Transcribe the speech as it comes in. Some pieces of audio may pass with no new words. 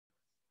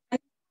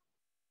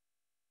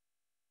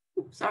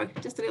sorry,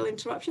 just a little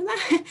interruption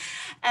there.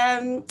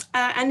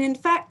 And in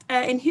fact,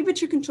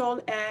 inhibitory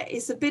control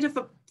is a bit of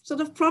a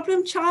sort of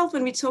problem child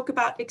when we talk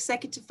about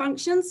executive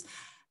functions,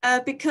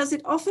 because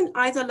it often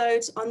either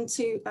loads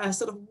onto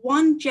sort of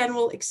one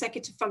general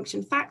executive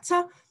function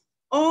factor,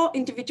 or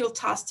individual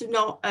tasks do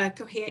not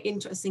cohere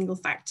into a single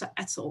factor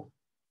at all.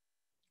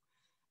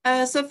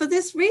 So for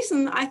this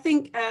reason, I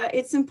think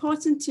it's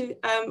important to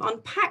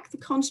unpack the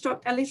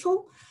construct a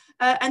little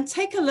and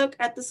take a look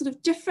at the sort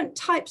of different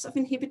types of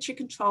inhibitory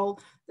control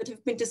that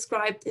have been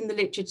described in the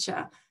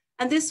literature.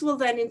 And this will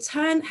then in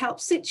turn help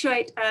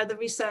situate the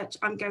research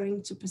I'm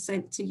going to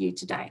present to you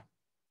today.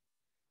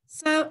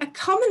 So a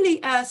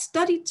commonly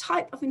studied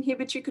type of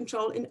inhibitory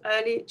control in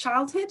early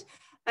childhood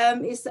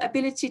is the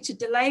ability to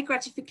delay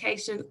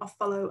gratification or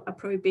follow a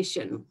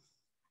prohibition.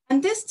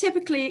 And this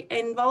typically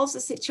involves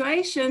a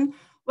situation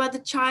where the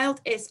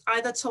child is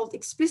either told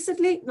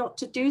explicitly not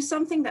to do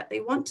something that they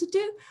want to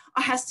do,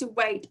 or has to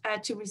wait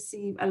to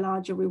receive a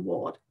larger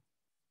reward.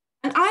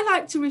 And I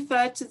like to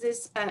refer to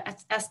this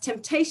as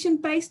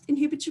temptation-based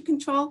inhibitory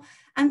control.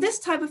 And this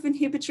type of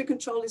inhibitory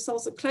control is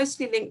also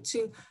closely linked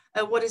to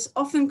what is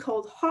often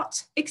called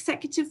hot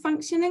executive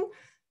functioning.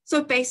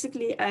 So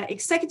basically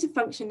executive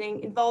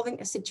functioning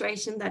involving a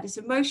situation that is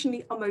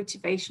emotionally or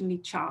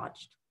motivationally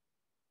charged.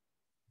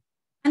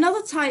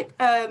 Another type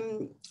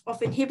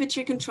of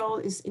inhibitory control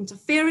is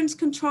interference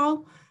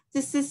control.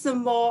 This is a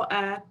more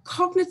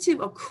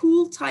cognitive or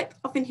cool type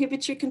of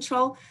inhibitory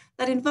control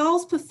that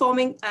involves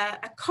performing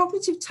a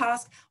cognitive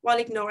task while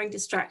ignoring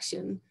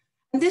distraction.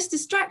 And this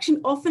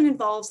distraction often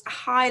involves a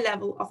high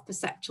level of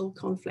perceptual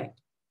conflict.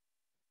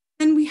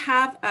 Then we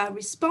have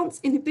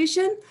response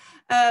inhibition,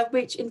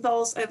 which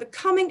involves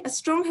overcoming a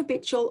strong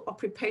habitual or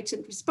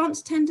prepotent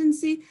response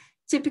tendency,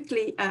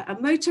 typically a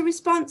motor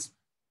response.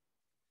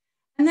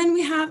 And then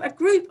we have a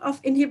group of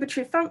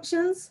inhibitory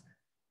functions,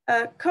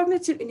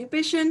 cognitive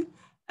inhibition,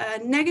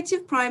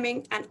 negative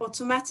priming, and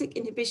automatic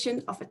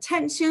inhibition of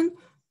attention.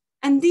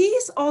 And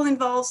these all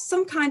involve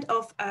some kind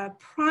of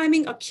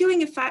priming or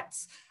cueing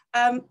effects,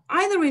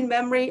 either in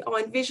memory or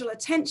in visual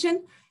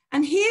attention.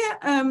 And here,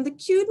 the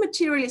cued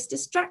material is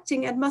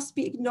distracting and must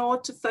be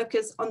ignored to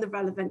focus on the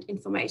relevant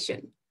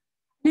information.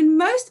 And in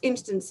most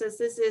instances,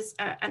 this is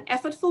an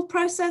effortful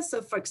process.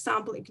 So for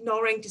example,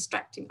 ignoring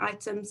distracting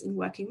items in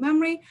working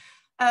memory.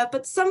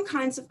 But some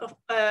kinds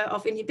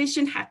of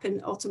inhibition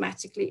happen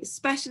automatically,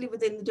 especially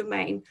within the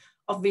domain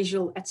of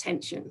visual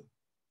attention.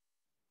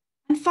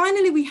 And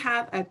finally, we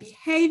have a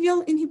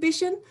behavioral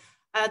inhibition.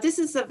 This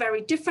is a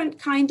very different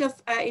kind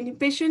of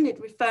inhibition. It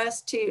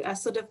refers to a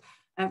sort of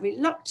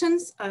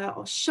reluctance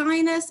or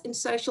shyness in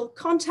social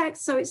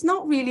context. So it's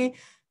not really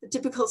the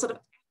typical sort of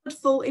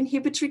effortful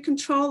inhibitory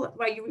control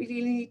where you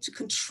really need to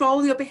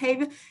control your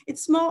behavior.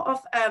 It's more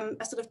of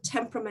a sort of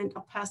temperament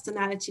or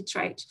personality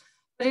trait,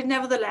 but it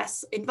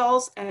nevertheless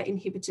involves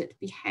inhibited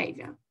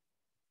behavior.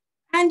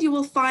 And you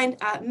will find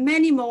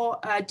many more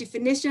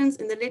definitions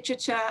in the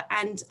literature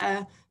and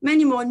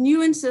many more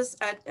nuances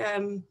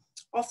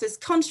of this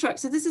construct.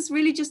 So this is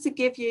really just to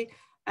give you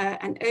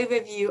an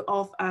overview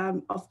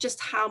of just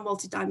how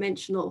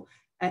multidimensional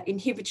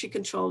inhibitory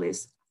control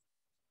is.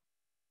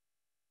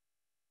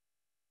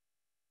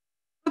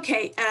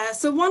 Okay,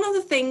 so one of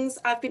the things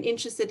I've been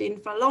interested in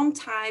for a long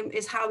time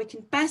is how we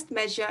can best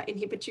measure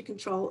inhibitory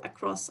control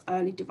across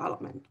early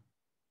development.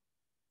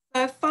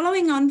 So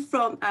following on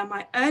from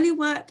my early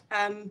work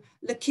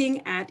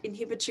looking at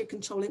inhibitory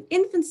control in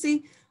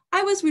infancy,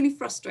 I was really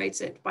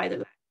frustrated by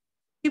the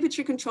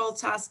inhibitory control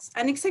tasks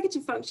and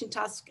executive function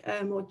tasks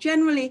more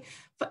generally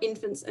for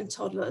infants and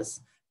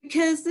toddlers,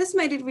 because this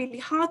made it really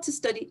hard to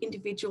study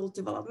individual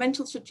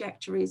developmental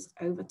trajectories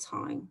over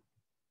time.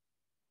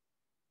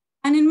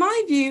 And in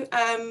my view,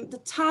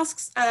 the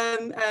tasks,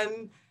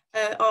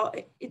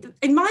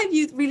 in my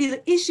view, really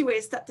the issue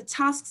is that the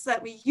tasks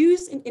that we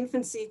use in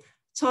infancy,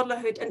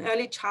 toddlerhood, and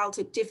early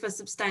childhood differ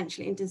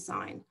substantially in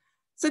design.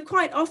 So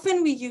quite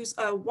often we use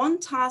one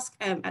task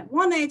at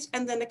one age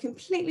and then a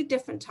completely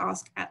different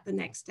task at the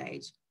next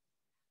stage.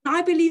 Now,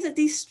 I believe that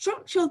these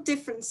structural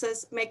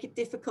differences make it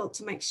difficult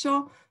to make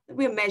sure that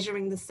we're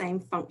measuring the same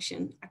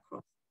function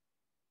across.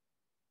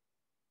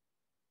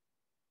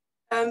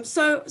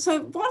 So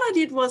what I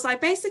did was I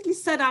basically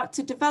set out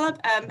to develop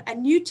a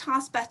new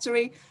task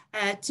battery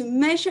to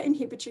measure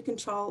inhibitory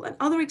control and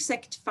other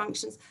executive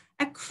functions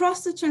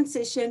across the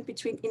transition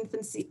between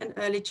infancy and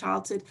early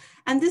childhood.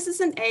 And this is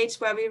an age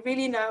where we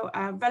really know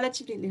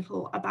relatively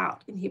little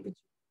about inhibitory.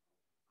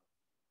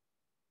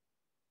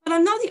 But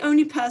I'm not the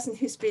only person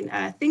who's been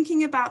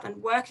thinking about and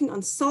working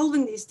on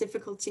solving these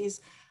difficulties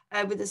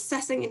with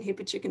assessing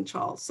inhibitory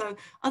control. So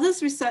other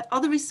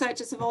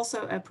researchers have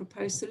also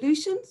proposed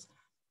solutions.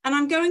 And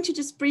I'm going to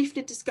just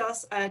briefly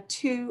discuss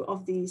two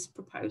of these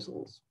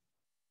proposals.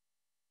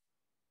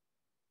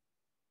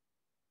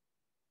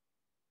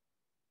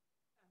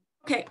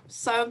 Okay,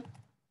 so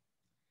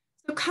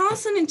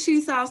Carlson in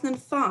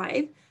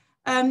 2005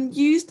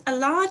 used a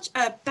large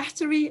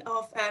battery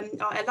of,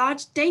 or a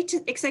large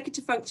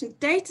executive function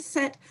data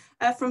set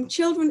from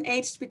children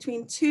aged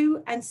between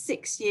 2 and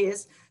 6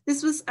 years.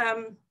 This was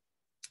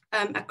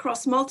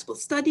across multiple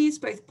studies,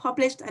 both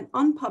published and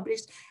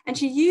unpublished. And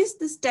she used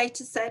this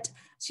data set,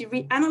 she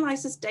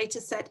reanalyzed this data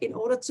set in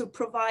order to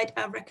provide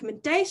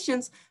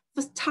recommendations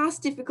for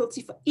task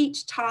difficulty for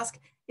each task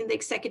in the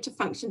executive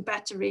function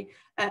battery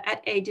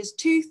at ages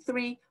 2,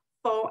 3,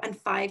 4, and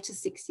 5 to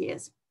 6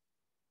 years.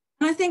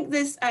 And I think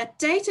this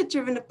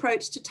data-driven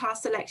approach to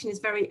task selection is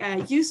very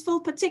useful,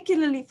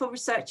 particularly for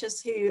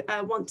researchers who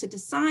want to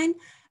design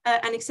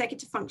an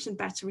executive function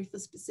battery for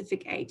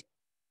specific age.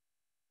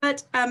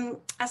 But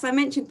as I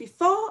mentioned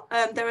before,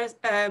 there is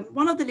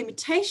one of the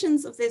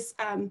limitations of this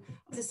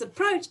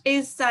approach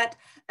is that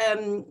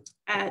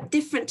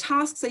different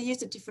tasks are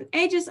used at different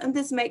ages, and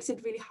this makes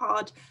it really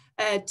hard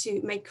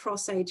to make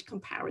cross-age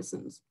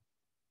comparisons.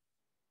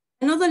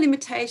 Another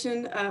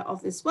limitation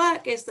of this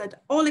work is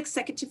that all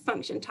executive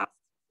function tasks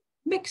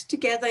mixed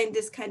together in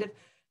this kind of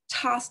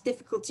task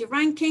difficulty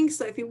ranking.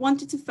 So if you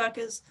wanted to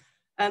focus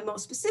more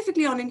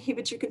specifically on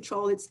inhibitory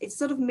control, it's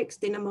sort of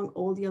mixed in among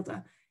all the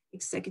other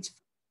executive.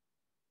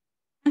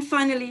 And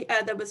finally,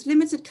 there was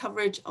limited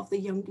coverage of the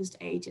youngest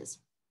ages.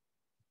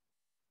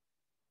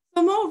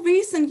 So more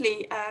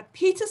recently,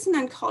 Peterson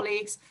and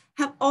colleagues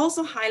have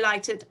also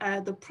highlighted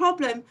the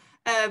problem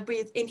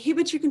with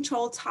inhibitory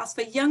control tasks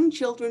for young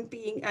children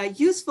being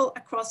useful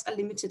across a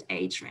limited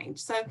age range.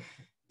 So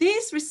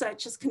these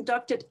researchers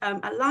conducted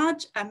a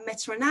large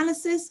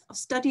meta-analysis of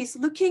studies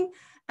looking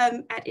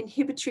at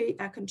inhibitory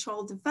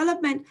control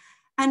development.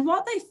 And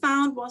what they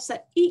found was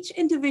that each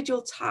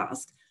individual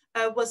task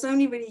was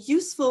only really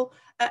useful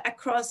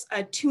across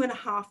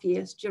 2.5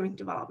 years during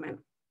development.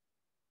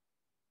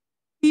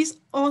 These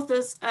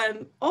authors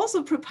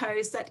also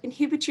proposed that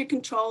inhibitory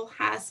control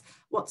has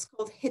what's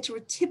called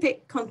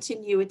heterotypic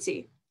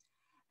continuity.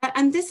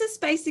 And this is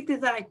basically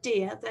the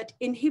idea that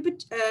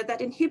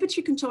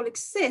inhibitory control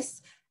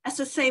exists as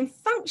the same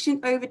function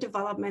over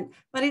development,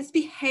 but its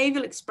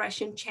behavioral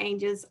expression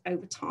changes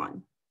over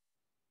time.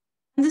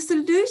 And the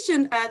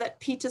solution that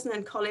Peterson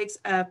and colleagues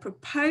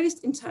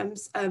proposed in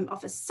terms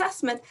of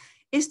assessment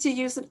is to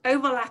use an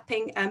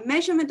overlapping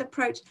measurement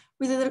approach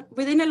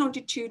within a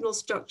longitudinal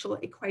structural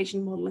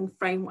equation modeling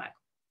framework.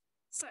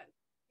 So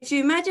if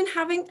you imagine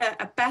having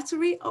a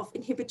battery of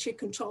inhibitory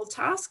control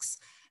tasks,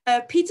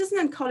 Peterson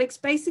and colleagues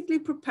basically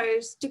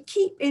proposed to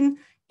keep in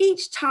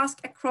each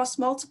task across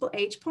multiple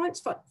age points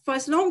for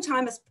as long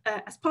time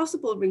as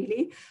possible,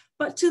 really,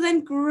 but to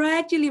then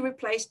gradually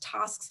replace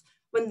tasks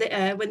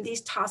when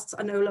these tasks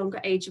are no longer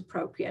age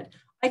appropriate,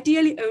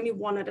 ideally only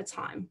one at a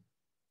time.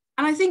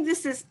 And I think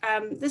this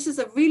is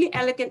a really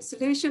elegant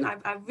solution.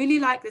 I really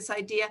like this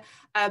idea,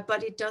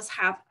 but it does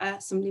have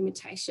some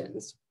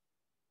limitations.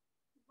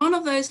 One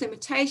of those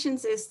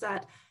limitations is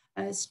that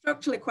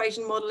structural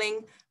equation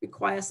modeling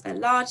requires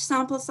large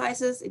sample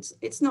sizes.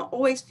 It's not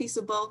always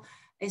feasible,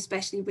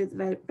 especially with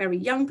very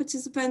young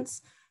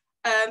participants.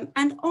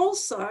 And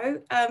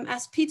also,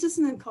 as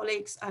Peterson and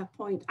colleagues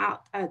point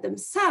out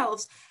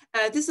themselves,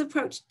 this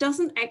approach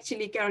doesn't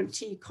actually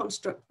guarantee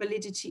construct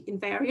validity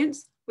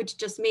invariance, which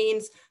just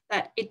means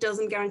that it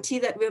doesn't guarantee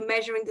that we're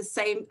measuring the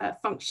same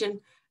function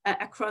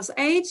across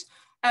age.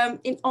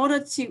 In order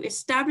to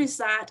establish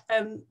that,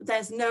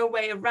 there's no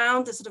way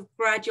around the sort of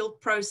gradual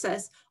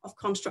process of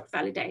construct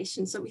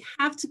validation. So we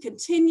have to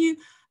continue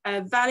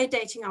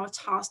validating our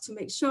tasks to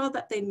make sure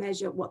that they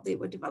measure what they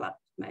were developed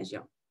to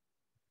measure.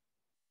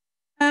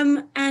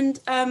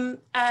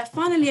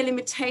 Finally, a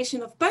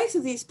limitation of both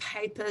of these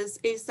papers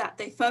is that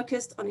they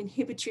focused on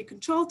inhibitory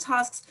control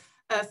tasks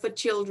for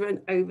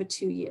children over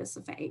 2 years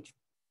of age.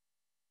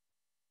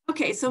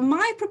 Okay, so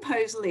my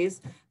proposal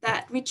is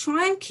that we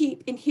try and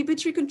keep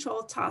inhibitory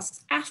control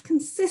tasks as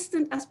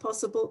consistent as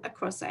possible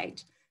across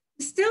age.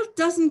 It still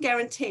doesn't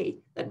guarantee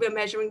that we're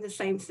measuring the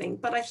same thing,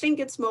 but I think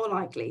it's more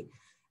likely.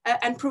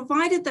 And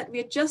provided that we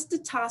adjust the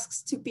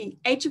tasks to be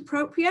age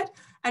appropriate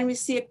and we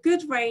see a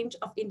good range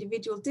of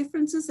individual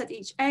differences at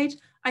each age,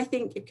 I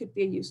think it could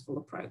be a useful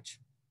approach.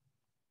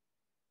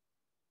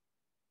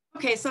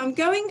 Okay, so I'm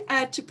going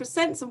to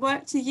present some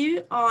work to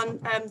you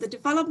on the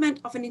development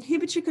of an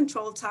inhibitory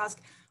control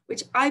task,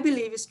 which I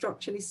believe is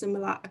structurally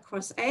similar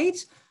across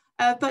age.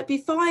 But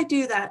before I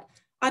do that,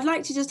 I'd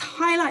like to just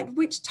highlight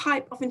which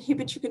type of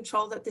inhibitory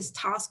control that this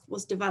task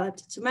was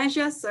developed to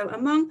measure. So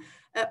among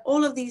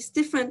all of these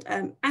different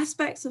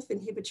aspects of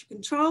inhibitory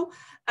control,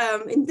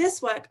 in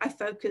this work, I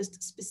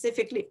focused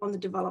specifically on the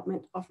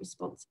development of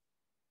response.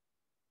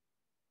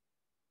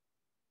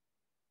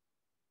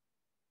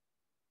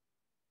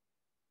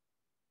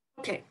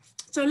 Okay,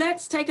 so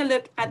let's take a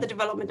look at the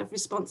development of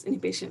response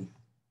inhibition.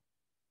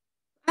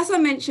 As I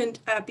mentioned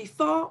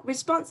before,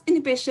 response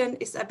inhibition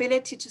is the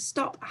ability to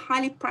stop a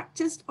highly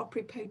practiced or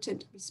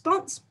prepotent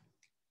response.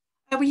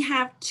 We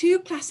have two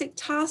classic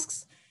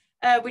tasks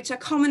which are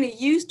commonly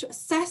used to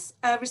assess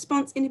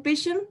response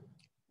inhibition: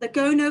 the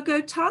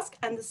go-no-go task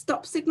and the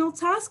stop signal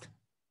task.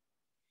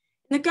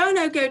 In the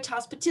go-no-go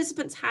task,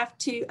 participants have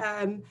to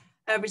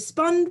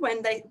respond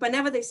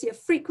whenever they see a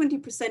frequently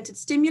presented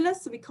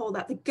stimulus. So we call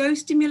that the go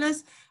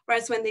stimulus,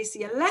 whereas when they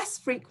see a less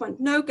frequent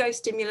no-go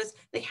stimulus,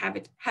 they have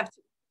to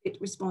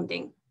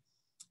responding.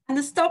 And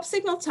the stop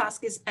signal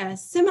task is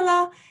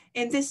similar.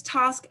 In this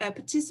task,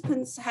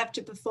 participants have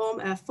to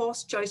perform a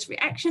forced choice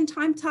reaction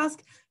time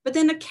task, but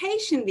then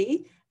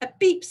occasionally a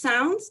beep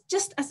sounds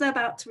just as they're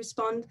about to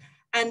respond,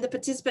 and the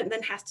participant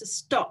then has to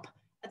stop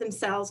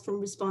themselves from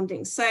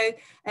responding. So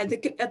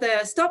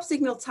the stop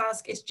signal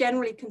task is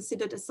generally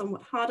considered a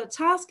somewhat harder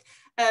task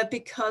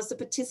because the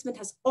participant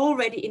has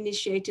already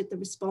initiated the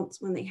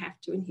response when they have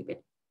to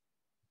inhibit.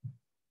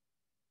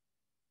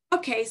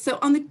 Okay, so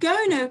on the go,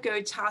 no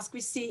go task, we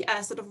see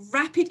a sort of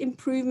rapid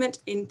improvement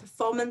in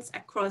performance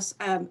across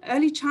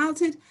early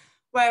childhood,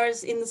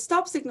 whereas in the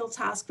stop signal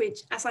task,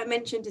 which as I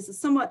mentioned is a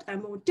somewhat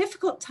more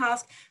difficult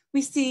task,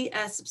 we see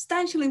a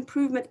substantial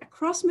improvement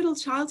across middle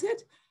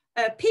childhood,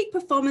 peak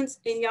performance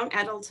in young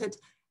adulthood,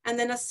 and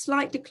then a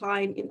slight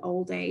decline in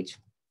old age.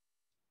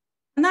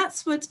 And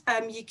that's what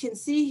you can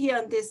see here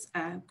on this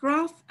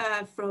graph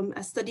from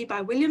a study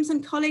by Williams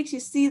and colleagues. You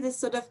see this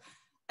sort of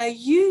a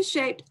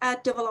U-shaped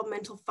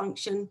developmental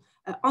function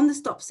on the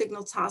stop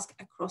signal task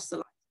across the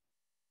life.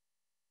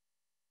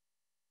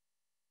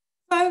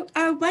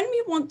 So when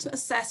we want to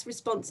assess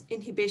response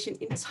inhibition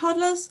in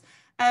toddlers,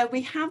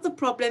 we have the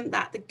problem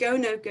that the go,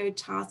 no go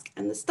task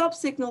and the stop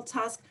signal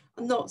task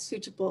are not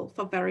suitable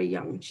for very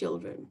young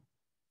children.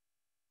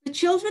 The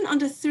children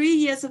under 3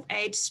 years of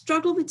age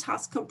struggle with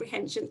task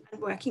comprehension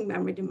and working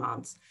memory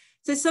demands.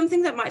 So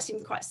something that might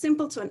seem quite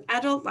simple to an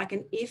adult, like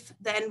an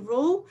if-then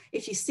rule.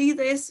 If you see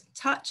this,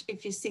 touch.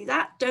 If you see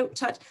that, don't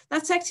touch.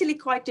 That's actually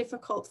quite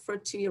difficult for a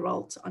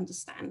 2-year-old to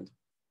understand.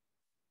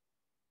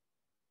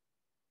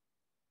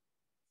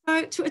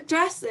 So to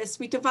address this,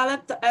 we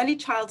developed the Early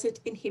Childhood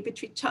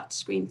Inhibitory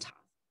Touchscreen Task,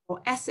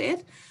 or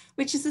ECITT,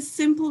 which is a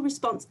simple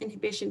response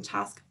inhibition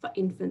task for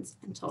infants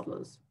and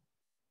toddlers.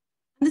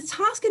 And the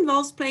task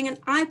involves playing an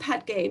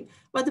iPad game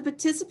where the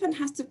participant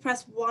has to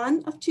press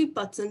one of 2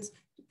 buttons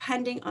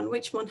depending on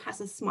which one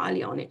has a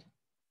smiley on it.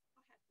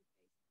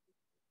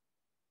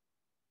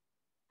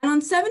 And on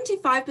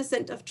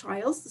 75% of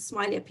trials, the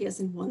smiley appears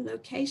in one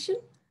location.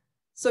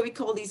 So we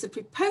call these the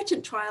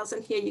prepotent trials,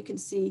 and here you can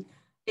see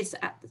it's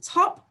at the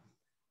top.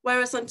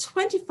 Whereas on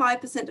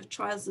 25% of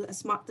trials,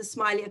 the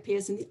smiley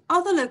appears in the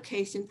other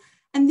location.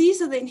 And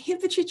these are the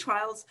inhibitory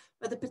trials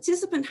where the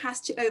participant has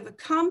to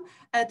overcome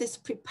this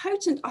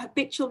prepotent or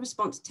habitual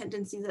response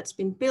tendency that's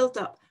been built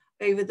up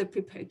over the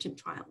prepotent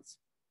trials.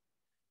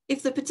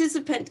 If the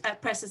participant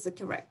presses the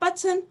correct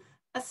button,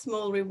 a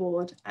small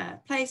reward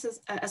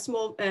a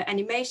small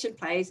animation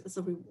plays as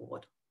a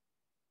reward.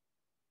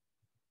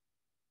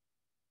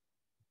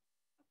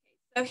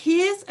 So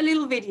here's a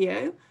little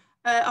video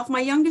of my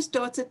youngest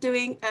daughter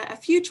doing a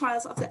few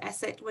trials of the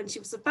ECITT when she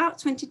was about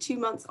 22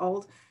 months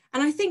old.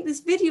 And I think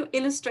this video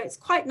illustrates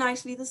quite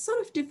nicely the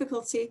sort of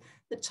difficulty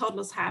that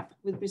toddlers have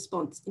with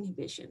response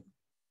inhibition.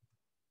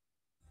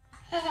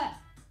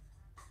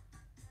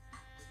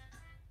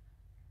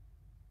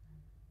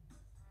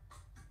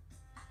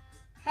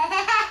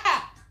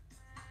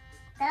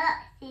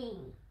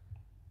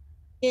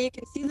 Here you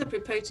can see the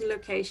prepotent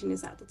location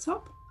is at the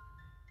top.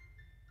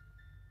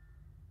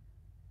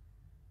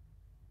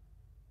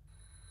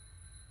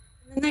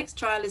 And the next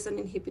trial is an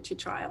inhibitory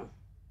trial.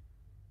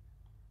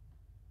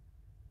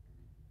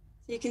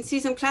 So you can see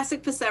some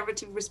classic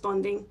perseverative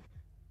responding,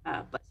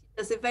 but she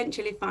does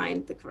eventually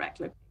find the correct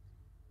location.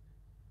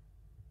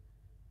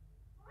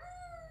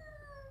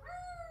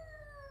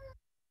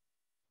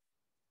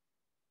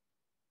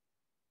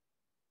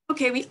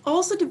 Okay, we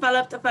also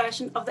developed a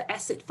version of the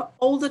ECITT for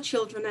older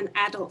children and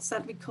adults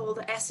that we call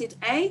the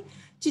ECITT-A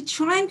to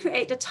try and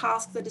create a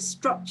task that is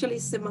structurally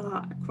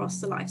similar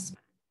across the lifespan.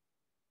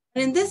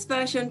 And in this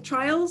version,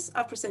 trials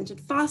are presented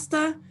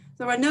faster,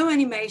 there are no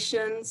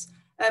animations,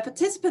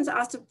 participants are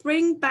asked to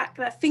bring back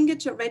their finger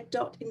to a red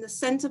dot in the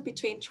center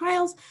between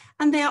trials,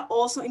 and they are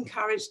also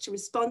encouraged to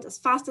respond as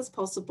fast as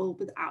possible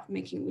without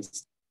making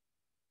mistakes.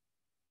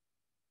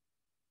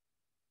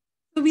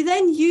 So we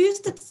then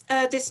used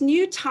this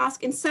new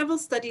task in several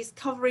studies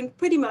covering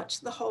pretty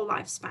much the whole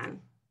lifespan.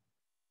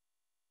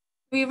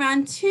 We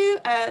ran 2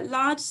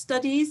 large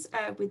studies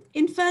with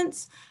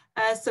infants.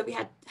 So we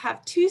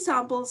have 2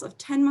 samples of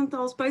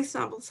 10-month-olds. Both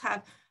samples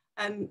have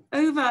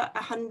over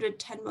 100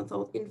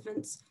 10-month-old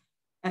infants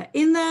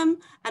in them.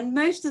 And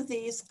most of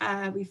these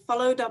we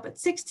followed up at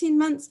 16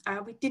 months.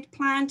 We did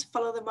plan to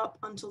follow them up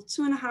until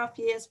 2.5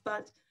 years,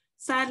 but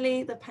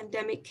sadly the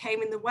pandemic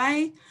came in the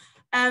way.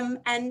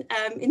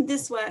 In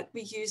this work,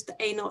 we used the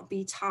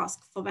A0B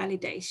task for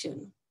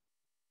validation.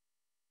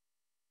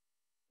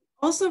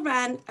 Also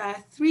ran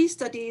 3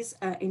 studies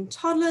in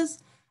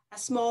toddlers, a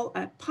small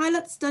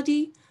pilot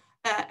study,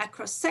 a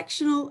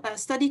cross-sectional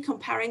study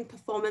comparing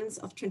performance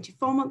of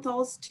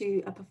 24-month-olds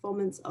to a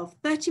performance of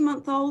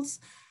 30-month-olds,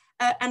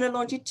 and a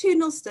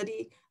longitudinal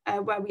study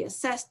where we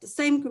assessed the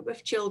same group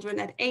of children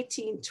at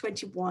 18,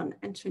 21,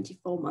 and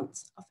 24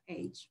 months of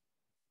age.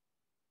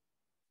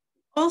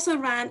 Also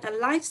ran a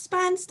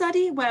lifespan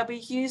study where we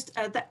used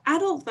the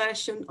adult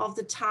version of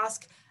the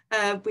task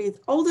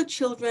with older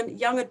children,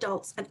 young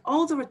adults, and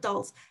older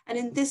adults. And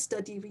in this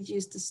study, we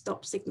used the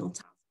stop signal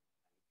task.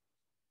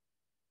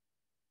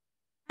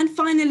 And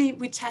finally,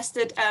 we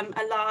tested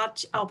a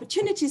large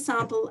opportunity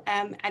sample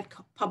at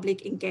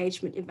public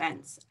engagement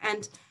events.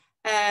 And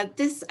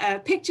this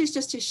picture is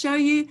just to show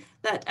you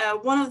that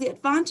one of the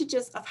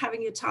advantages of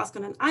having your task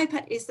on an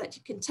iPad is that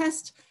you can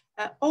test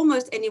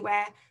almost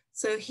anywhere.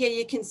 So here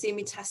you can see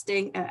me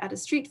testing at a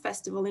street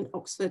festival in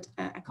Oxford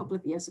a couple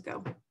of years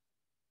ago.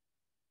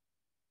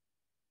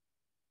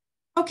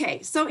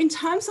 Okay, so in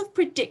terms of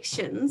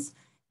predictions,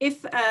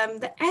 if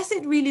the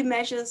ECITT really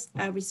measures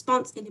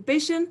response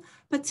inhibition,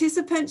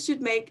 participants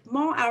should make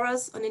more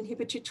errors on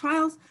inhibitory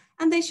trials,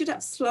 and they should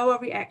have slower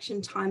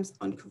reaction times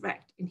on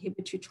correct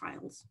inhibitory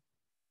trials.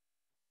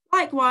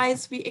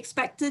 Likewise, we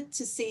expected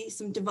to see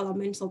some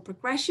developmental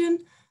progression.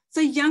 So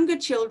younger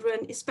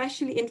children,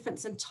 especially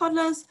infants and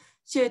toddlers,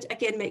 should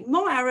again make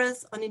more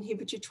errors on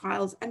inhibitory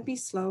trials and be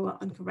slower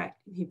on correct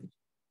inhibitory.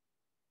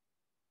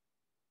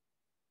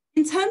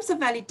 In terms of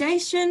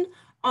validation,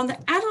 on the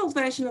adult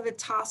version of the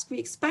task, we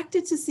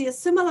expected to see a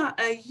similar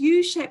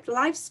U-shaped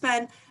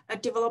lifespan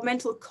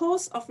developmental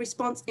course of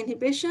response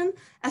inhibition,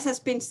 as has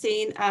been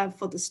seen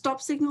for the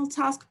stop signal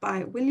task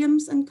by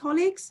Williams and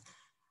colleagues.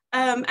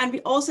 And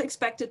we also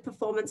expected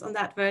performance on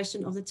that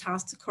version of the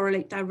task to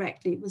correlate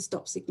directly with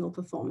stop signal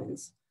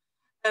performance.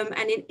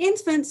 And in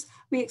infants,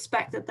 we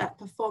expected that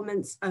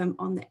performance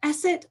on the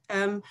ECITT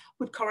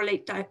would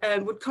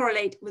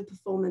correlate with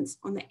performance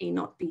on the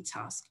A0B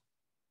task.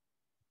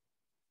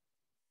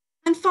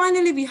 And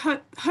finally, we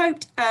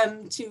hoped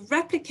to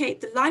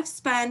replicate the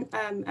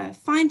lifespan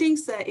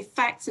findings, the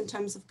effects in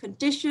terms of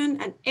condition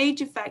and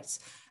age effects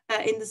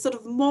in the sort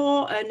of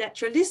more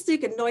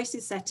naturalistic and noisy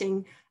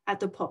setting at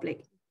the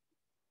public.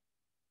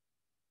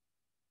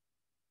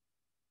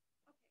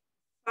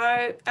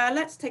 So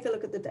let's take a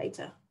look at the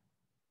data.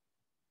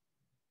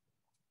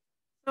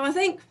 So I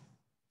think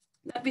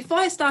that before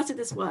I started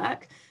this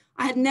work,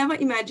 I had never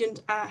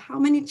imagined how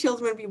many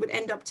children we would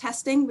end up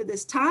testing with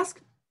this task.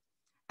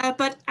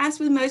 But as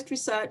with most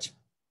research,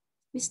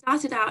 we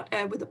started out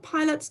with a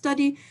pilot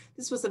study.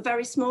 This was a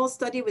very small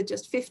study with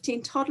just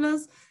 15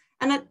 toddlers.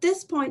 And at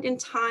this point in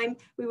time,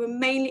 we were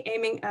mainly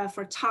aiming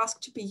for a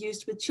task to be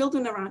used with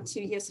children around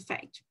 2 years of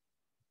age.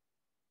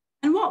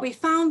 And what we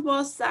found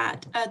was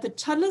that the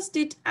toddlers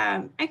did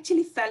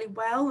actually fairly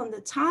well on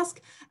the task,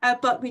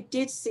 but we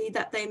did see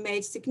that they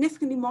made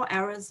significantly more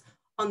errors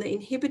on the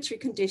inhibitory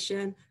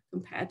condition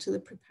compared to the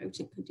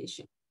prepotent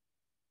condition.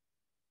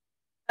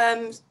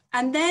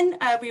 And then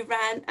we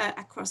ran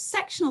a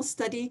cross-sectional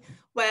study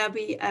where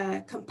we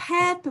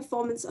compared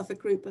performance of a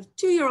group of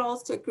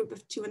 2-year-olds to a group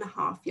of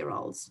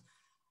 2.5-year-olds.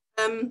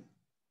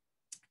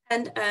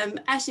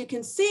 As you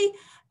can see,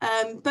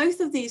 both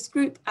of these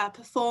groups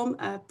perform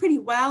pretty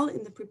well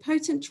in the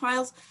prepotent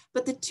trials,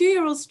 but the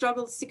 2-year-olds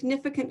struggled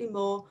significantly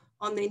more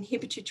on the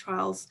inhibitory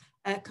trials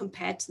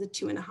compared to the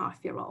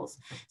 2.5-year-olds.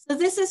 So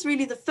this is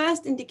really the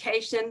first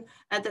indication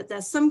that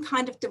there's some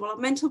kind of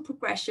developmental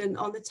progression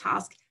on the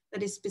task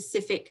that is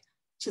specific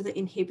to the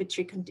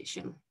inhibitory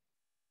condition.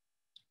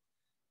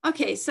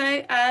 Okay,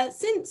 so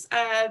since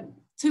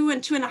 2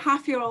 and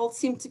 2.5-year-olds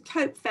seem to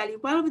cope fairly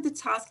well with the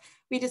task,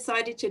 we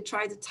decided to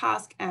try the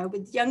task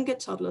with younger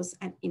toddlers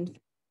and infants.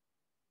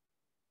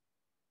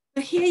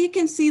 So here you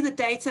can see the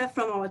data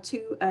from our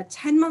 2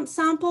 10-month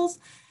samples.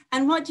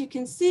 And what you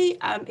can see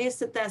is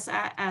that there's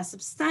a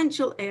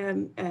substantial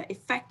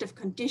effect of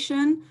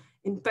condition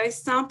in both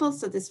samples.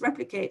 So this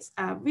replicates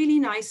really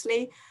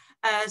nicely.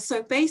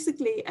 So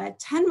basically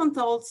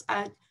 10-month-olds,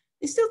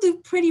 they still do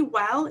pretty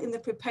well in the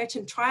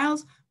prepotent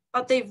trials,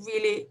 but they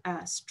really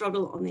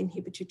struggle on the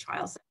inhibitory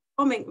trials,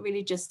 performing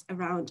really just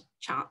around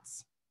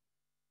chance.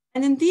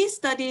 And in these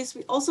studies,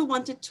 we also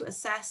wanted to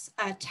assess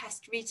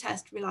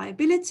test-retest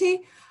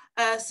reliability.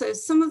 So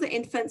some of the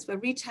infants were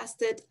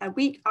retested a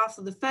week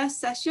after the first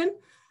session.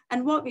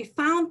 And what we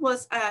found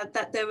was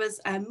that there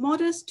was a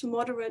modest to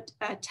moderate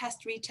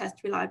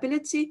test-retest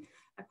reliability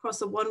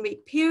across a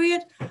 1-week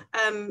period.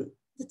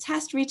 The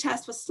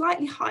test-retest was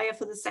slightly higher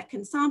for the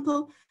second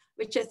sample,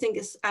 which I think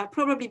is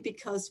probably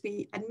because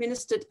we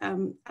administered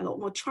a lot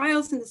more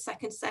trials in the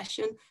second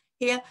session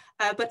here.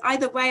 But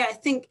either way, I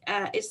think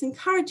it's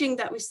encouraging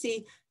that we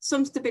see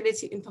some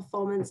stability in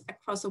performance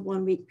across a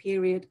 1-week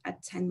period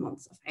at 10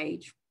 months of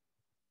age.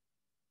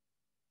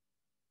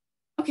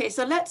 Okay,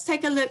 so let's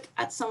take a look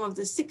at some of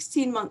the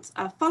 16-month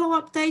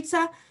follow-up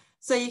data.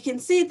 So you can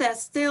see there's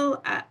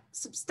still a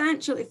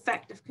substantial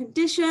effect of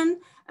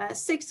condition.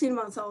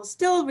 16-month-olds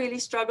still really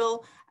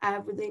struggle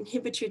with the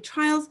inhibitory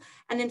trials.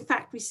 And in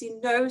fact, we see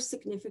no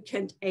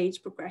significant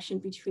age progression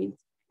between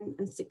 10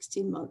 and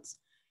 16 months.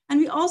 And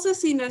we also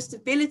see no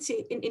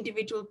stability in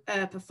individual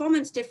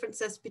performance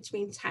differences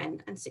between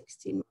 10 and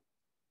 16 months.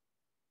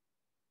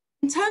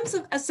 In terms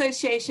of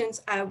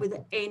associations with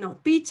the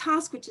A0B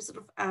task, which is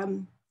sort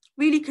of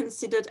really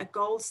considered a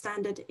gold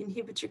standard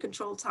inhibitory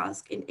control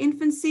task in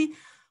infancy,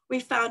 we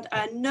found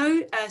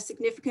no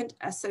significant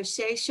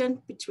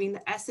association between the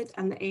ECITT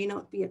and the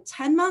A0B at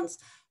 10 months,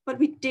 but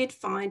we did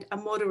find a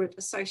moderate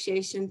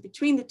association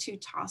between the two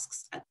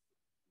tasks.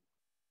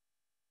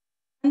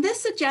 And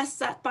this suggests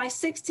that by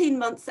 16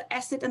 months, the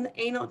ECITT and the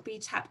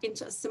A0B tap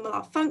into a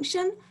similar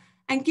function.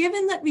 And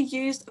given that we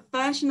used a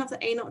version of the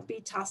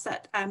A0B task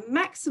that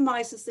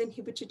maximizes the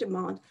inhibitory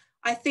demand,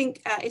 I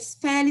think it's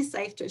fairly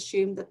safe to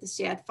assume that the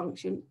shared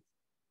function.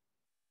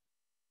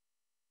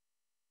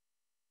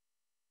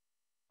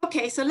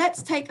 Okay, so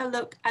let's take a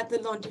look at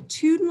the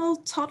longitudinal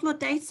toddler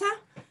data.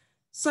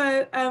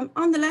 So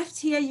on the left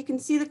here, you can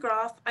see the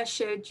graph I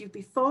showed you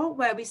before,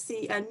 where we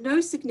see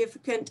no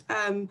significant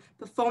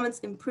performance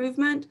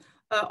improvement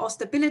or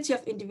stability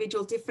of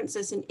individual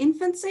differences in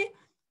infancy,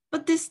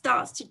 but this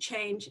starts to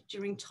change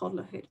during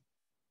toddlerhood.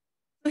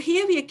 So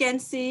here we again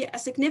see a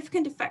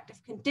significant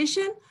effective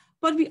condition,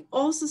 but we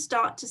also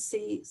start to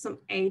see some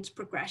age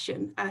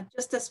progression,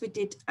 just as we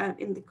did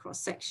in the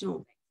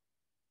cross-sectional.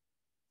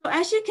 So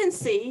as you can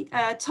see,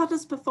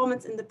 toddlers'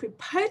 performance in the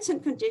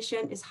prepotent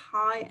condition is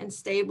high and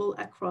stable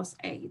across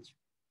age.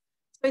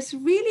 So it's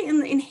really in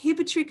the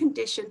inhibitory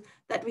condition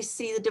that we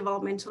see the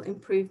developmental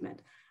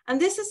improvement. And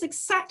this is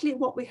exactly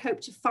what we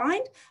hope to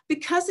find,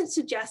 because it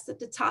suggests that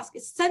the task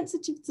is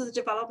sensitive to the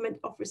development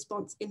of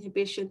response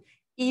inhibition,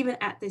 even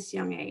at this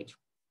young age.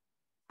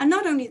 And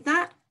not only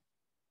that,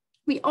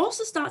 we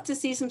also start to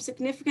see some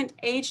significant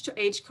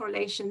age-to-age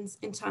correlations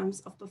in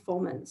terms of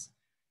performance.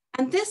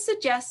 And this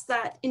suggests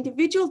that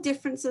individual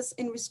differences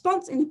in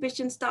response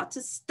inhibition start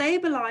to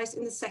stabilize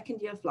in the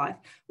second year of life,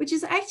 which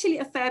is actually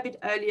a fair bit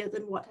earlier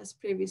than what has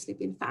previously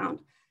been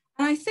found.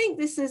 And I think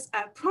this is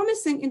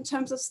promising in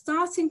terms of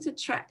starting to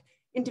track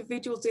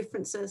individual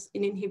differences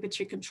in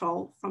inhibitory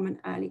control from an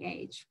early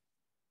age.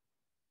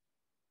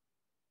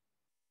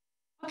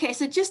 Okay,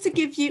 so just to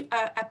give you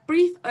a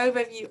brief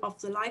overview of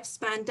the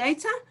lifespan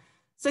data.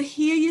 So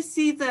here you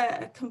see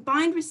the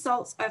combined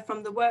results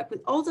from the work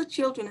with older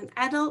children and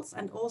adults,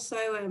 and also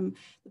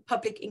the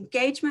public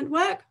engagement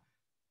work.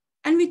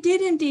 And we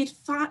did indeed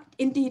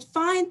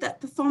find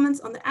that performance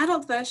on the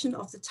adult version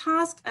of the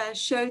task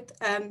showed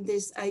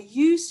this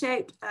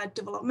U-shaped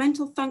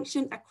developmental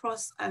function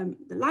across the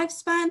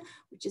lifespan,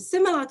 which is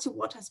similar to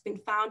what has been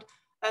found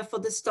for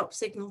the stop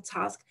signal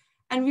task.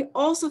 And we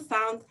also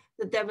found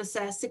that there was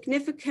a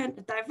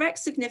direct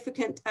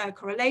significant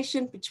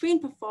correlation between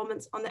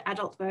performance on the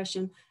adult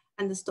version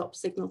and the stop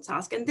signal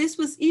task. And this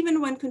was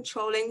even when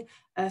controlling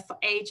for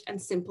age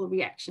and simple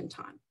reaction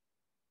time.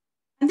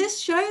 And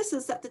this shows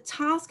us that the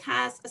task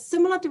has a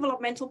similar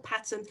developmental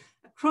pattern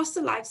across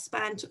the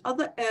lifespan to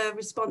other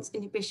response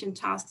inhibition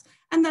tasks,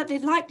 and that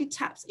it likely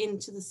taps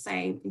into the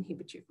same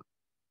inhibitory function.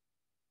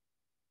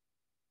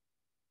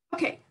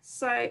 Okay,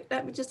 so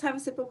let me just have a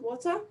sip of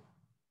water,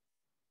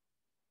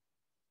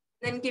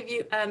 then give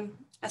you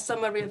a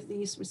summary of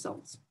these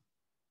results.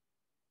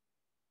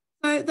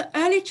 So the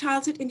early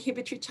childhood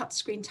inhibitory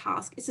touchscreen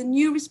task is a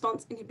new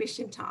response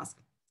inhibition task.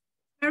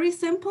 Very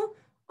simple.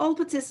 All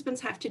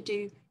participants have to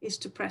do is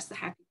to press the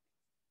happy.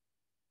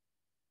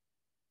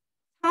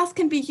 The task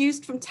can be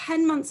used from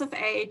 10 months of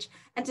age,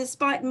 and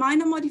despite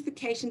minor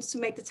modifications to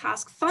make the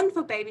task fun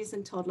for babies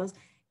and toddlers,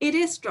 it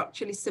is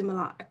structurally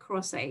similar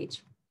across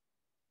age.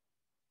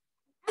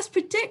 As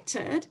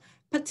predicted,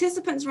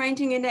 participants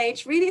ranging in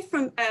age really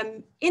from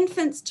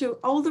infants to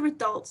older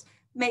adults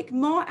make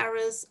more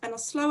errors and are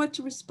slower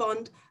to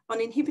respond on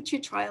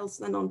inhibitory trials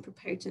than on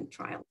prepotent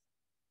trials.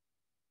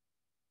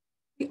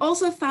 We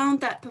also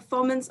found that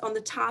performance on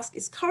the task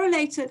is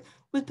correlated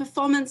with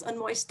performance on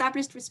more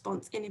established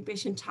response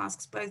inhibition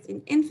tasks, both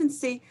in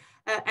infancy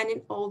and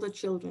in older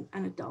children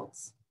and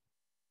adults.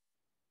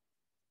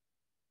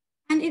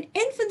 And in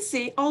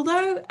infancy,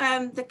 although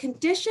the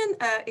condition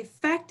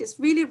effect is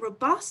really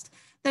robust,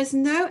 there's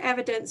no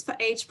evidence for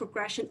age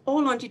progression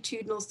or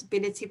longitudinal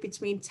stability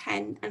between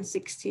 10 and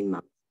 16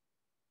 months.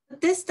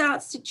 But this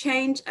starts to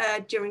change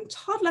during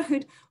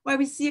toddlerhood, where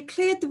we see a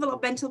clear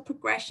developmental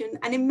progression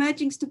and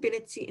emerging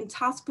stability in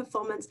task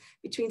performance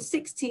between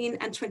 16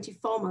 and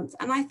 24 months.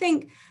 And I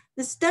think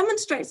this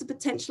demonstrates the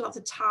potential of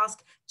the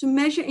task to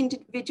measure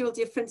individual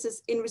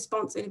differences in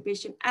response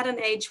inhibition at an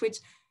age which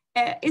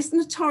is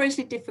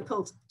notoriously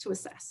difficult to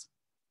assess.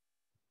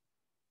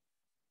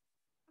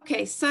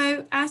 Okay,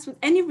 so as with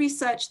any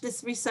research,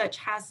 this research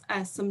has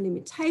some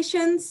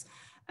limitations.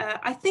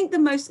 I think the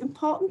most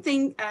important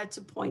thing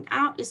to point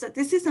out is that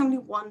this is only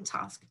one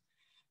task.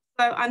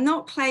 So I'm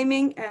not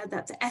claiming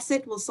that the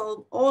ECITT will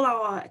solve all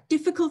our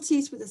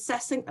difficulties with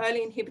assessing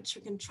early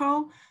inhibitory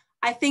control.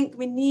 I think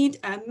we need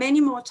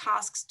many more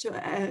tasks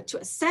to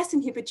assess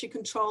inhibitory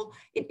control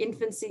in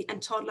infancy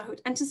and toddlerhood,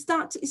 and to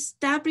start to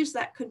establish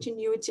that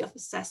continuity of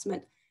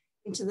assessment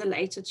into the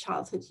later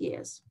childhood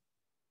years.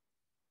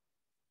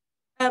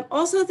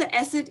 Also, the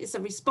ECITT is a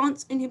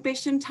response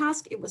inhibition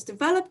task. It was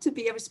developed to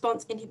be a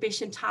response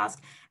inhibition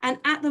task. And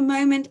at the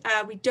moment,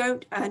 we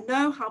don't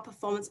know how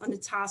performance on the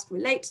task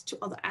relates to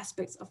other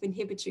aspects of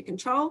inhibitory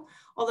control,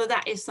 although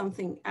that is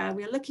something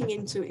we are looking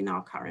into in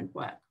our current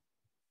work.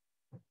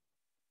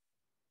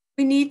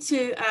 We need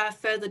to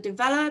further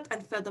develop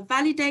and further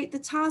validate the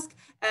task,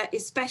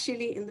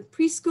 especially in the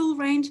preschool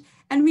range.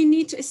 And we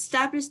need to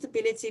establish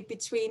stability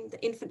between the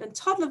infant and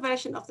toddler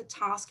version of the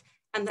task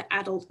and the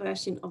adult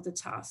version of the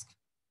task.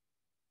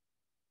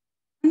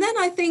 And then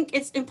I think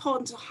it's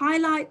important to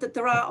highlight that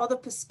there are other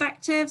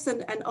perspectives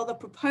and other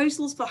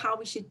proposals for how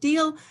we should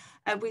deal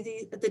with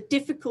the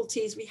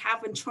difficulties we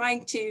have in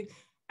trying to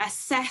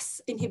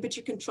assess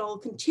inhibitory control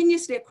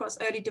continuously across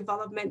early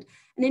development.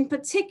 And in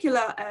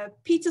particular,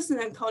 Peterson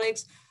and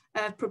colleagues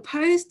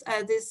proposed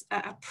this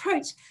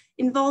approach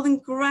involving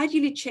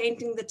gradually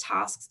changing the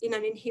tasks in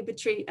an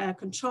inhibitory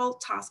control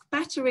task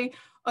battery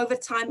over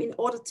time in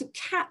order to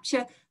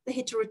capture the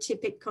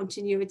heterotypic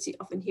continuity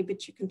of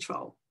inhibitory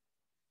control.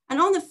 And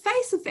on the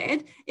face of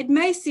it, it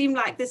may seem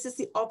like this is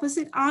the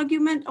opposite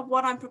argument of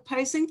what I'm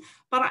proposing,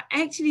 but I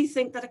actually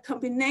think that a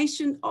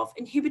combination of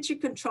inhibitory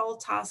control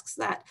tasks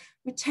that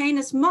retain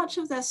as much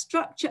of their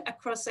structure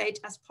across age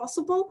as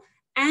possible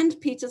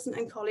and Peterson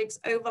and colleagues'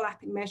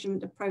 overlapping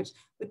measurement approach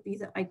would be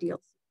the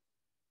ideal.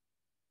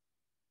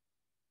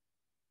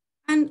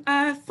 And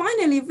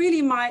finally,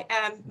 really my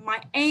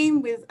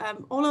aim with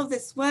all of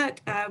this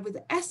work with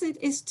the ECITT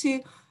is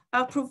to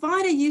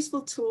provide a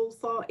useful tool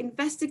for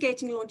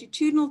investigating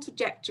longitudinal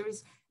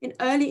trajectories in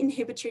early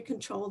inhibitory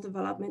control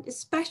development,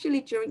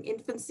 especially during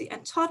infancy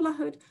and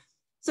toddlerhood.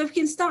 So we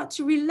can start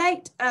to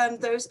relate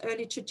those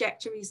early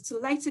trajectories to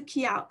later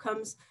key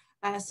outcomes,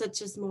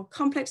 such as more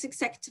complex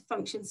executive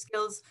function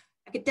skills,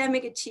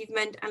 academic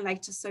achievement, and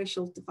later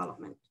social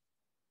development.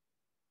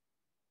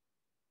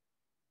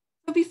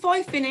 So before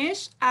I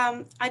finish,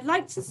 I'd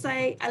like to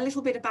say a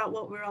little bit about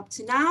what we're up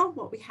to now,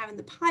 what we have in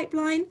the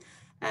pipeline.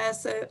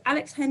 So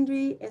Alex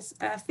Hendry is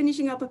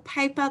finishing up a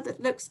paper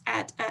that looks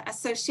at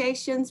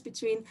associations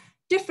between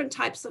different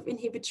types of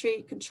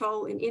inhibitory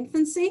control in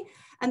infancy.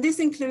 And this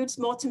includes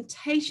more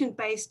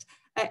temptation-based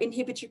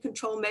inhibitory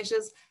control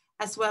measures,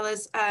 as well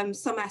as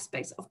some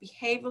aspects of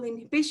behavioral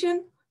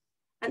inhibition.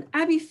 And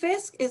Abby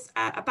Fisk is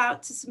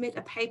about to submit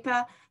a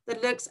paper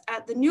that looks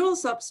at the neural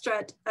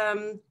substrate,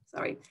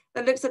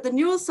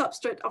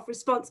 of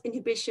response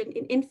inhibition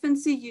in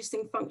infancy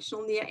using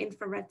functional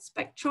near-infrared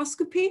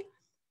spectroscopy.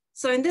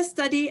 So in this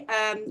study,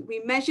 we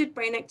measured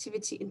brain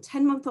activity in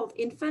 10-month-old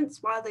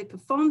infants while they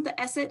performed the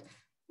ECITT.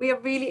 We are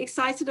really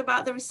excited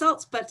about the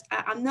results, but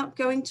I'm not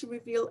going to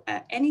reveal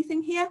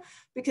anything here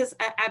because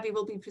Abby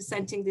will be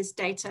presenting this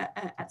data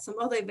at some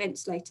other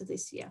events later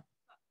this year.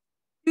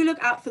 Do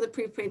look out for the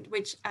preprint,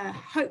 which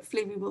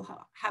hopefully we will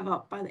have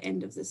up by the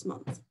end of this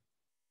month.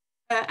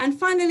 And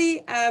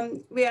finally,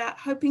 we are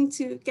hoping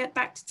to get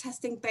back to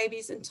testing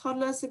babies and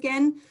toddlers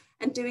again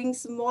and doing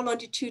some more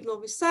longitudinal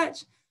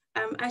research.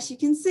 As you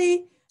can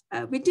see,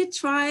 we did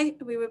try.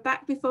 We were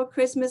back before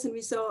Christmas and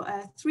we saw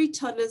 3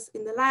 toddlers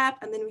in the lab,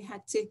 and then we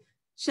had to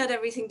shut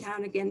everything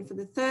down again for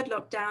the 3rd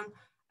lockdown.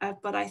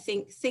 But I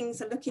think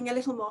things are looking a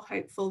little more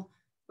hopeful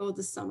for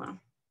the summer.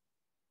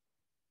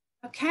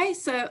 Okay,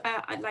 so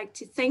I'd like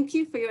to thank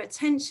you for your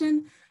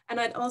attention. And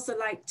I'd also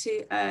like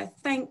to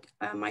thank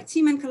my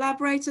team and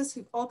collaborators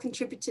who've all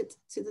contributed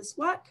to this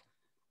work.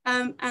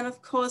 And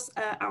of course,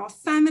 our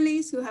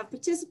families who have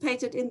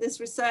participated in this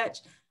research.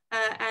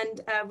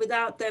 And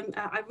without them,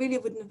 I really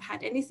wouldn't have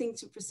had anything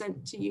to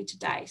present to you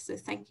today. So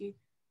thank you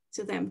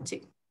to them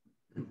too.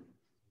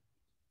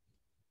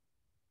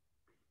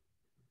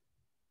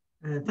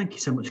 Thank you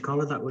so much,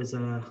 Karla. That was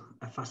a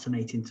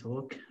fascinating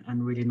talk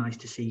and really nice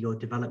to see your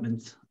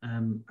development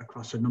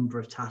across a number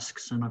of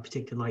tasks. And I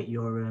particularly like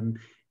your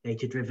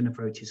data-driven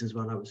approaches as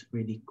well. That was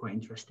really quite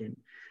interesting.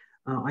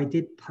 I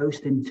did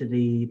post into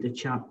the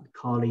chat,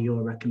 Karla,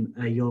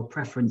 your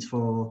preference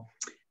for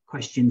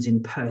questions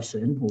in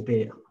person,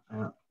 albeit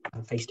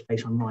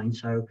face-to-face online.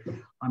 So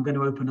I'm going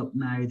to open up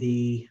now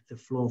the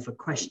floor for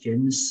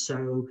questions.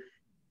 So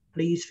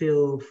please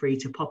feel free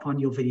to pop on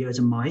your videos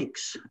and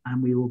mics,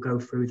 and we will go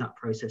through that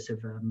process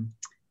of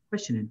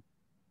questioning.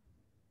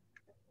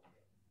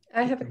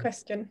 I have a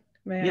question.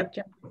 May I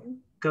jump in?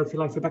 Go for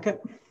life, Rebecca.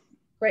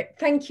 Great.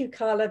 Thank you,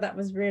 Karla. That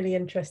was really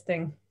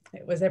interesting.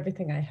 It was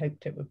everything I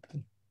hoped it would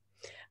be.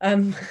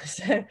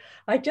 So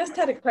I just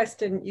had a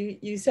question.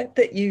 You said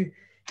that you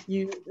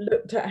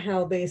looked at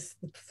how the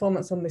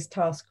performance on this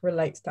task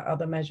relates to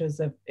other measures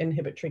of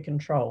inhibitory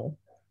control.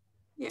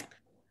 Yeah.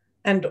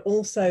 And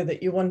also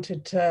that you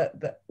wanted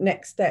the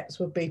next steps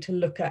would be to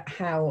look at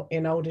how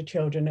in older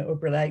children it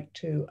would relate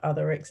to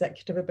other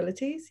executive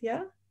abilities.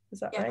 Yeah, is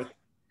that right?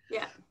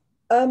 Yeah.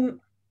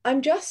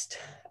 I'm just,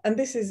 and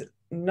this is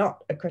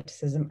not a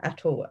criticism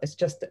at all, it's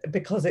just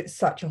because it's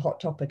such a hot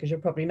topic, as you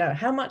probably know.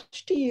 How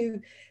much do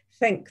you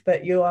think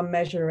that you are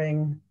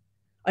measuring?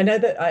 I know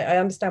that I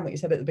understand what you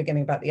said at the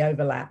beginning about the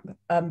overlap,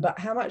 but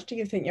how much do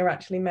you think you're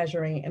actually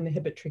measuring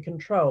inhibitory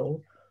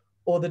control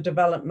or the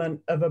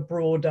development of a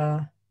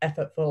broader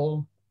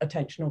effortful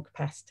attentional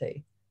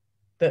capacity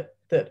that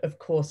of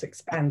course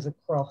expands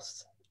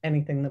across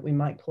anything that we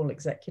might call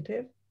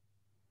executive?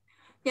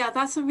 Yeah,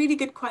 that's a really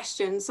good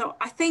question. So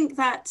I think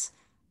that,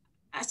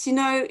 as you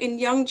know, in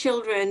young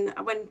children,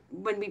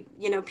 when we,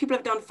 people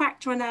have done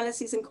factor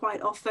analyses, and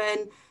quite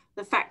often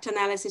the factor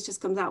analysis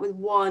just comes out with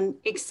one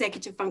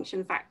executive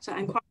function factor,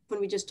 and quite often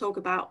we just talk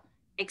about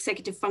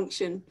executive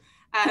function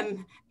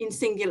in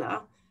singular.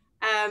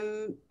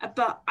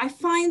 But I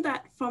find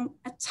that from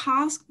a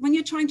task, when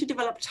you're trying to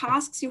develop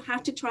tasks, you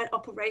have to try and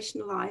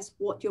operationalize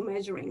what you're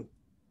measuring.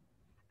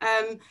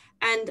 And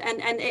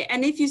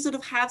if you sort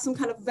of have some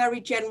kind of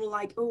very general,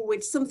 like, oh,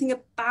 it's something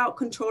about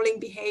controlling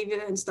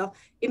behavior and stuff,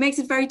 it makes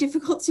it very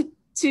difficult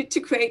to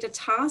create a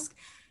task.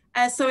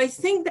 So I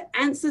think the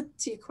answer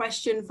to your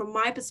question from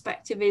my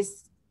perspective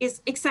is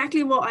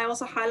exactly what I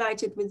also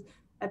highlighted with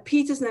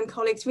Peterson and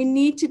colleagues. We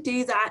need to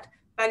do that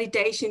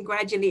validation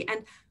gradually.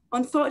 And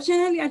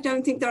unfortunately, I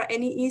don't think there are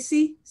any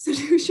easy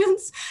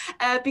solutions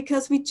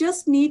because we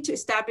just need to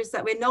establish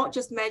that we're not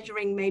just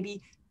measuring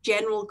maybe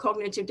general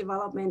cognitive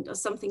development or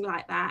something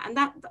like that. And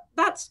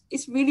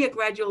it's really a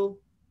gradual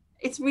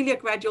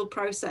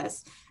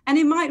process. And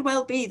it might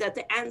well be that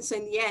the answer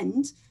in the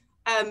end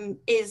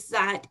is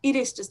that it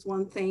is just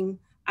one thing.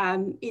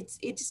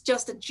 It's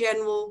just a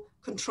general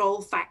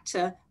control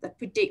factor that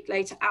predict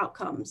later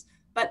outcomes.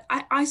 But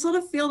I sort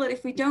of feel that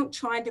if we don't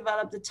try and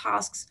develop the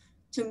tasks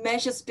to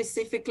measure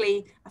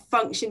specifically a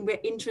function we're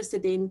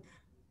interested in,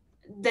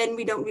 then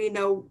we don't really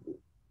know,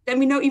 then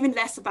we know even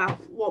less about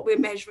what we're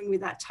measuring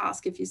with that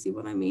task, if you see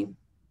what I mean.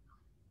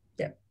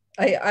 Yeah,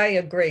 I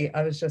agree.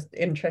 I was just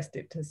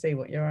interested to see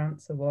what your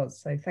answer was.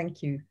 So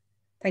thank you.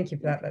 Thank you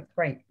for that. That's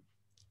great.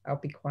 I'll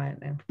be quiet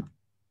now.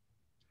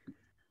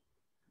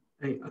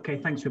 Okay,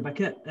 thanks,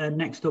 Rebecca.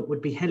 Next up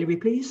would be Hilary,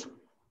 please.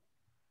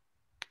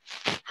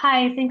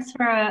 Hi, thanks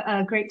for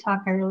a great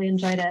talk. I really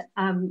enjoyed it.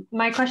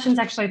 My question is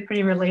actually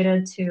pretty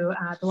related to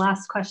the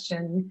last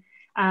question,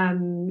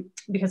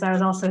 because I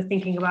was also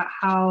thinking about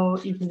how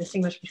you can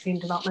distinguish between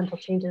developmental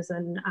changes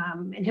and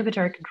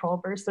inhibitory control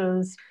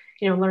versus,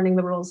 learning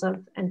the rules of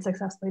and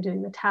successfully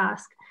doing the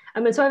task.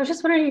 And so I was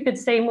just wondering if you could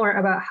say more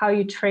about how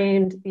you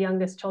trained the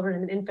youngest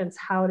children and infants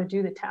how to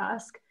do the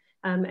task,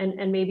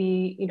 and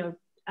maybe,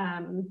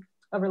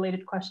 a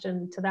related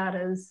question to that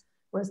is,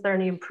 was there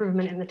any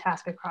improvement in the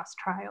task across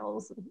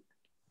trials?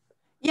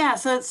 Yeah,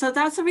 so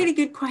that's a really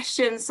good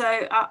question. So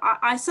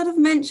I sort of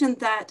mentioned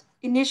that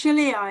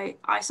initially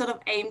I sort of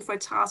aimed for a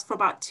task for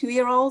about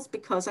 2-year-olds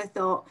because I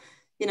thought,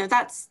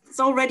 it's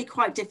already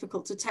quite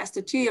difficult to test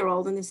a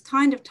 2-year-old in this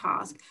kind of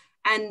task.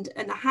 And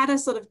I had a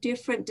sort of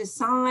different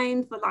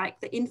design for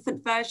like the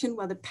infant version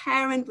where the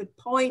parent would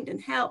point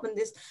and help and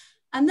this.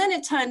 And then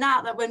it turned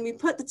out that when we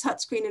put the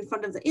touchscreen in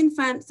front of the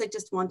infants, they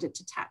just wanted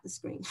to tap the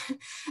screen.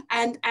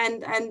 and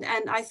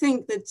I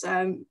think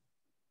that,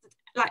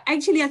 I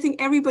think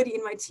everybody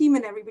in my team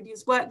and everybody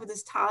who's worked with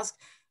this task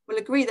will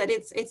agree that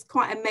it's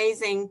quite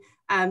amazing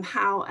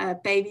how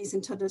babies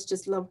and toddlers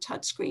just love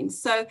touchscreens.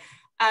 So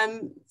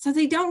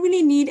they don't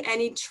really need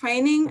any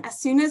training as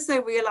soon as they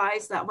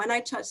realize that when I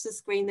touch the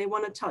screen, they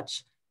want to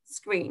touch the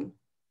screen.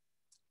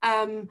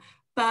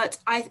 But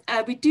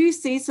we do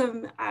see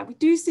some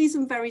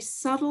very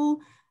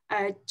subtle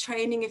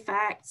training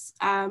effects,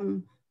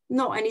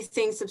 not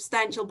anything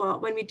substantial,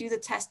 but when we do the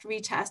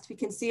retest, we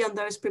can see on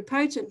those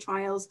prepotent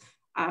trials,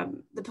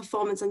 the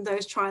performance in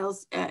those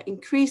trials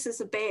increases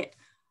a bit,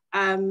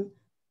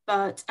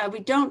 but we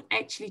don't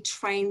actually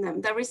train them.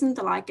 There isn't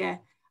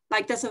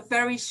there's a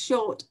very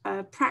short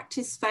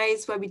practice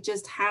phase where we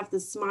just have the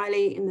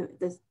smiley in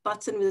the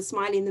button with a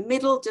smiley in the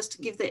middle, just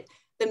to give them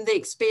the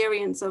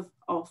experience of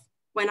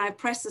when I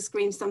press the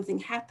screen, something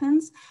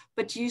happens,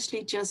 but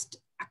usually just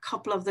a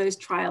couple of those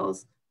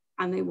trials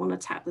and they want to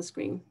tap the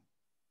screen.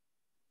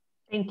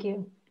 Thank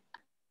you.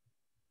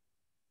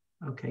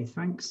 Okay,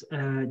 thanks.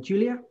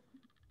 Julia,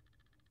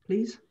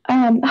 please.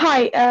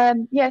 Hi,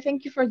 yeah,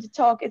 thank you for the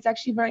talk. It's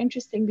actually very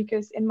interesting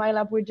because in my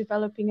lab, we're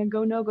developing a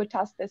go-no-go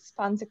task that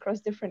spans across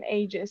different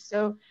ages.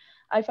 So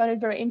I found it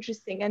very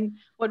interesting. And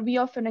what we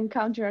often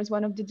encounter as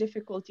one of the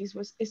difficulties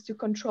is to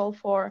control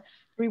for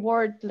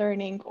reward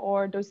learning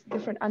or those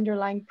different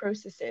underlying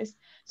processes.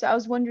 So I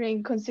was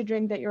wondering,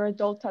 considering that your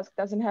adult task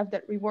doesn't have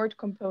that reward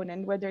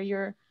component, whether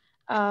you're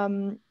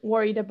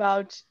worried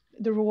about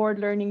the reward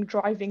learning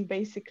driving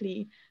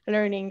basically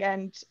learning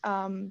and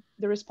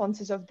the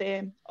responses of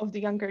the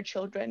younger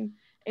children,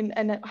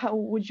 and how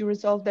would you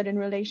resolve that in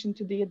relation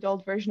to the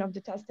adult version of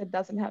the task that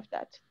doesn't have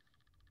that?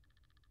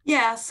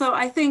 Yeah, so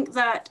I think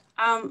that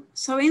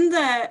so in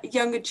the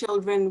younger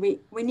children,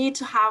 we need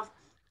to have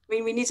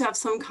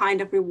some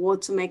kind of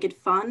reward to make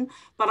it fun.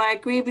 But I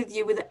agree with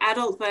you with the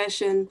adult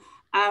version.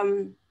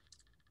 I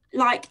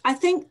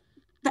think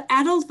the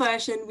adult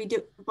version we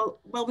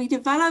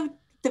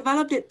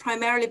developed it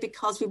primarily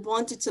because we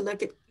wanted to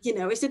look at,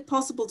 is it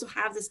possible to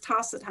have this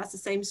task that has the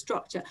same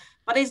structure?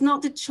 But it's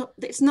not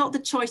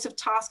the choice of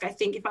task, I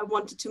think, if I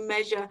wanted to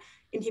measure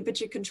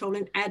inhibitory control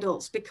in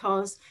adults,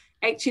 because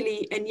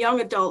actually in young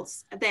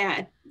adults,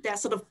 they're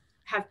sort of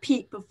have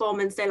peak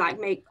performance. They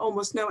make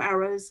almost no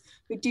errors.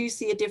 We do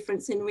see a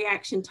difference in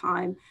reaction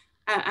time.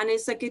 And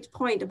it's a good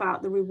point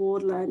about the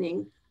reward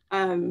learning.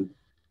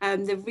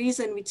 The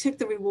reason we took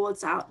the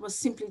rewards out was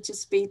simply to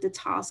speed the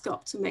task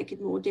up to make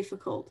it more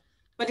difficult.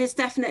 But it's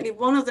definitely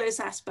one of those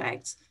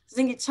aspects. I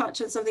think you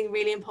touched on something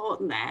really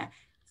important there.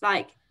 It's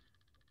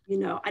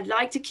I'd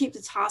like to keep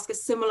the task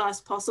as similar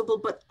as possible,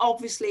 but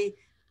obviously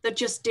there are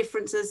just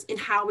differences in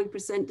how we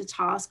present the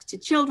task to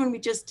children. We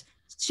just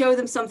show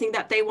them something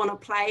that they want to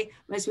play,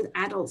 whereas with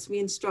adults, we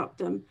instruct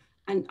them.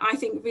 And I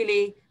think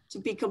really to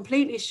be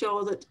completely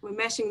sure that we're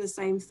measuring the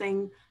same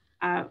thing,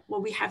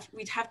 well, we'd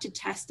have to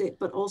test it,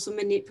 but also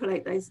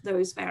manipulate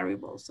those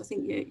variables. I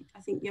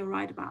think you're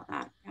right about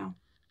that. Yeah.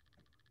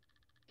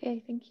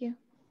 Okay, thank you.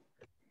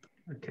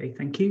 Okay,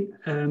 thank you.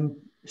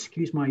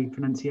 Excuse my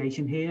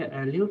pronunciation here.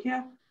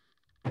 Lilia?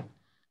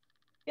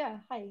 Yeah,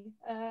 hi.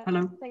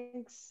 Hello.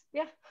 Thanks.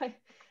 Yeah, hi.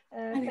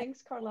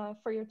 Thanks, Karla,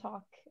 for your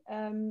talk.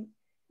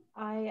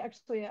 I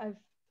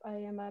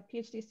am a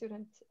PhD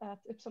student at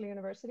Uppsala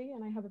University,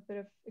 and I have a bit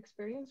of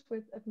experience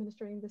with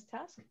administering this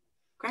task.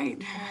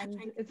 Great.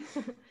 And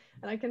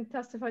and I can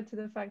testify to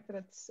the fact that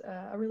it's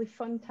a really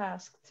fun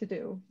task to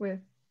do with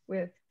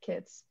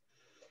kids.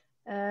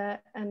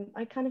 And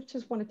I kind of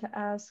just wanted to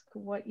ask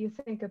what you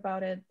think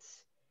about it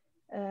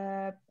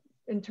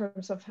in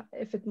terms of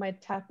if it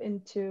might tap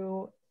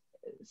into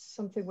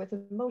something with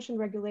emotion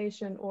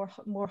regulation or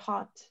more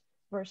hot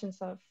versions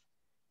of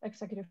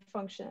executive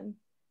function,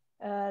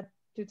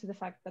 due to the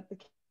fact that the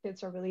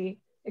kids are really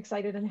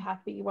excited and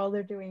happy while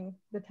they're doing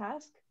the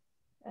task.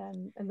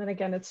 And then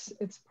again,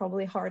 it's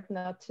probably hard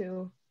not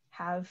to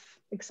have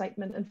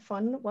excitement and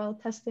fun while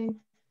testing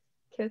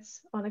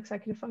kids on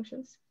executive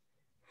functions.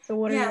 So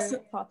what are your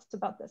thoughts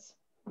about this?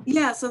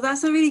 Yeah, so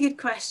that's a really good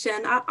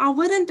question. I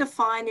wouldn't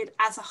define it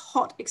as a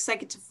hot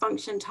executive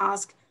function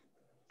task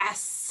as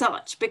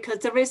such, because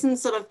there isn't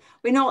sort of,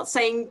 we're not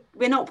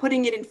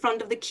putting it in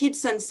front of the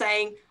kids and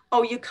saying,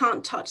 oh, you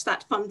can't touch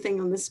that fun thing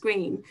on the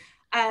screen.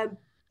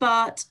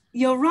 But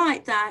you're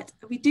right that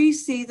we do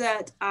see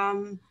that,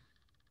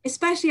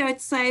 especially I'd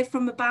say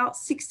from about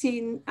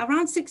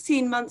around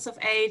 16 months of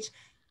age,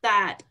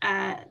 that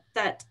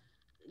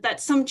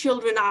some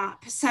children are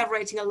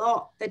perseverating a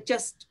lot. They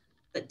just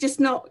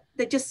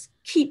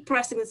keep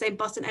pressing the same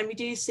button, and we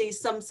do see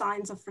some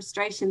signs of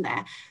frustration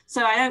there.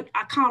 So I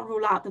can't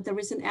rule out that there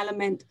is an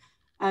element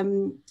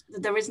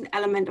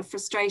of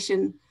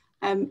frustration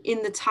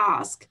in the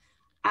task.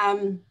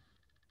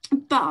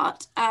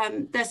 But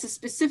there's a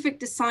specific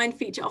design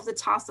feature of the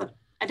task that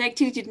I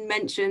actually didn't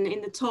mention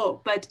in the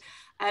talk, but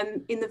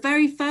in the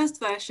very first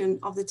version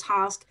of the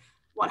task,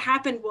 what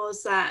happened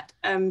was that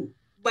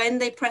when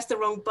they pressed the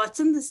wrong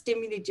button, the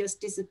stimuli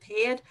just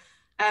disappeared.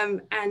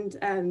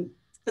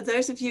 For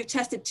those of you who've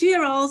tested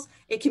 2-year-olds,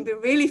 it can be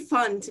really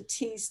fun to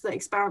tease the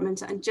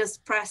experimenter and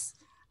just press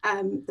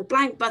the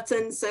blank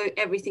button so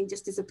everything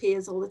just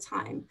disappears all the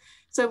time.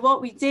 So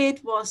what we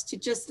did was to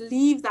just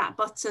leave that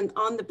button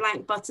on the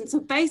blank button. So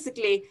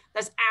basically,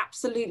 there's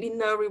absolutely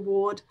no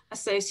reward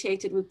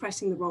associated with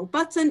pressing the wrong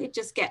button. It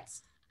just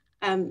gets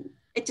a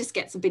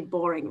bit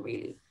boring,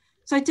 really.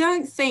 So I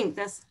don't think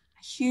there's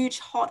a huge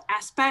hot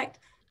aspect,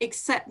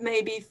 except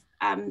maybe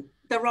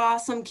there are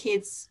some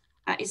kids,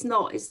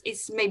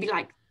 it's maybe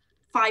like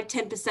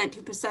 5–10%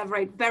 who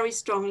perseverate very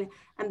strongly,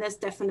 and there's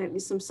definitely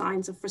some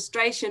signs of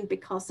frustration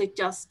because they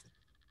just,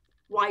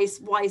 why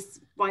is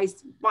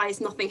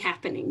nothing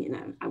happening? You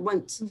know, I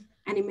want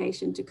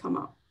animation to come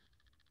up.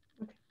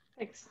 Okay,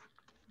 thanks.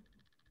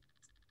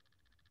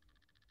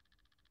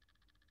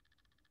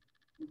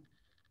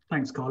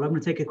 Thanks, Karla. I'm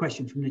going to take a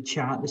question from the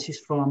chat. This is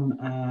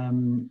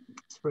from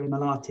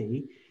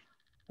Malati.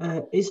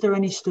 Is there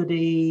any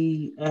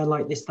study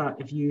like this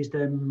that have used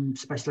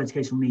special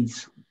educational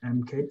needs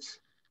kids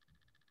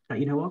that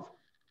you know of?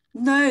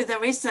 No,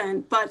 there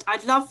isn't, but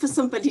I'd love for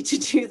somebody to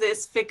do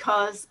this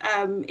because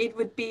it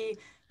would be,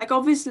 like,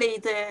 obviously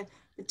the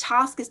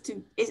task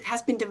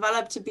has been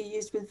developed to be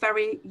used with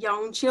very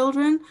young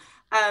children,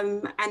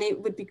 and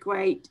it would be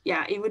great.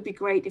 Yeah, it would be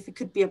great if it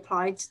could be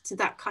applied to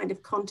that kind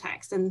of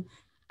context, and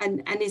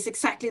is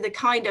exactly the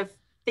kind of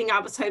thing I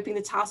was hoping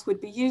the task would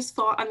be used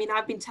for. I mean,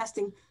 I've been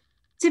testing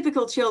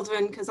typical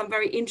children because I'm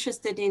very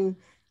interested in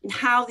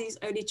how these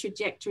early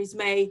trajectories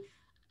may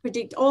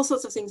predict all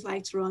sorts of things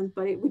later on,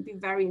 but it would be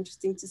very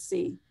interesting to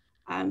see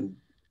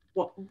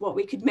what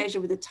we could measure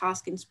with a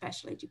task in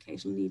special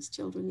educational needs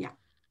children. Yeah.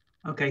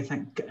 Okay,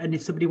 and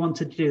if somebody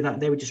wanted to do that,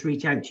 they would just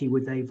reach out to you,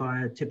 would they,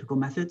 via typical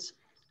methods?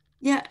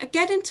 Yeah,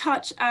 get in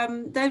touch.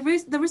 There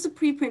is a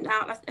preprint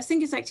out. I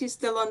think it's actually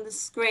still on the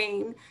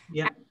screen.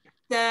 Yeah.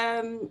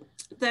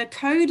 The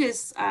code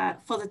is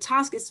for the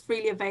task is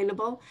freely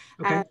available.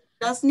 Okay.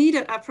 Does need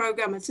a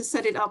programmer to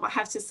set it up, I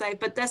have to say,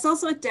 but there's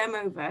also a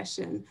demo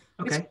version,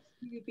 which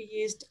will be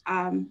used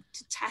to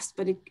test,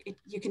 but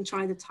you can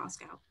try the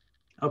task out.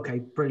 Okay,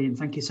 brilliant.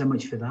 Thank you so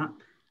much for that.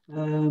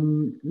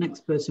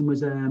 Next person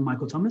was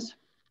Michael Thomas.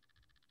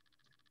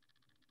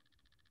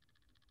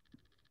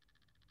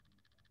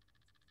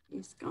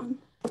 He's gone.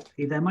 Are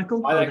you there,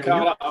 Michael? Hi there,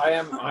 Karla. I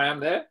am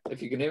there,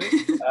 if you can hear me.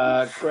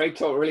 Great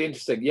talk, really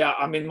interesting. Yeah,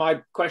 I mean,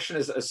 my question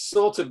has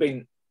sort of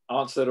been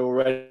answered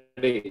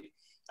already.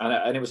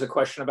 And it was a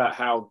question about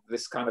how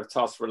this kind of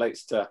task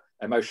relates to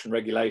emotion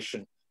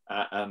regulation.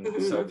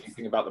 So if you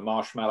think about the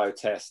marshmallow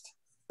test,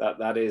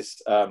 that is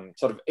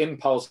sort of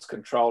impulse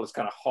control, is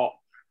kind of hot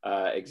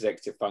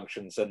executive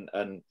functions.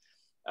 And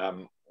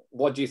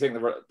what do you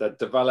think the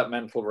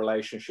developmental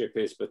relationship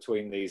is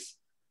between these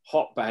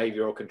hot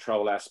behavioral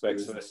control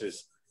aspects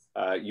versus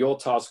your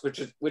task,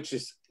 which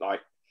is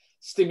like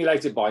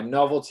stimulated by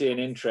novelty and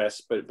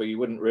interest, but you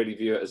wouldn't really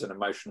view it as an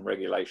emotion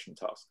regulation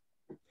task?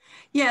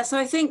 Yeah, so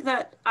I think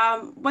that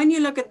when you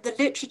look at the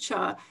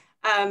literature,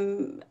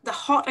 the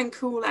hot and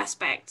cool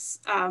aspects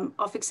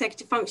of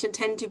executive function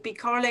tend to be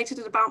correlated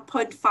at about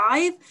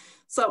 0.5.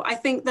 So I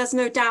think there's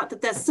no doubt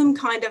that there's some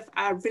kind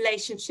of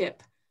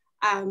relationship.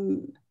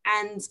 And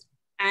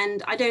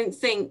I don't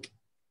think,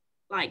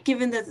 like,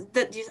 given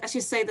that as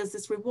you say, there's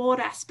this reward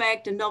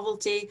aspect and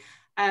novelty,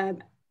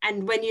 and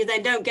when you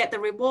then don't get the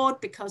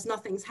reward because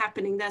nothing's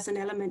happening, there's an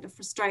element of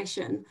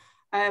frustration.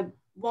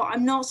 What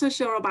I'm not so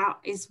sure about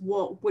is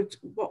what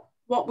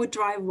would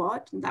drive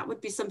what, and that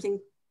would be something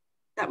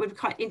that would be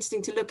quite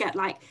interesting to look at.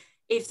 Like,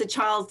 if the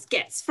child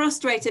gets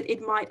frustrated,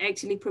 it might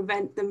actually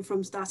prevent them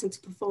from starting to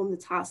perform the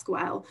task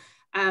well.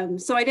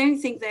 So I don't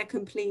think they're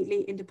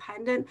completely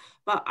independent,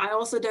 but I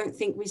also don't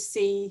think we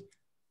see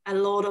a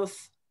lot of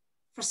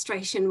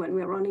frustration when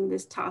we're running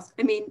this task.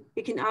 I mean,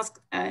 you can ask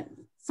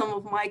some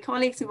of my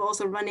colleagues who've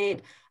also run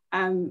it,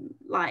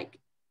 like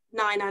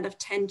 9 out of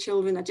 10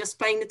 children are just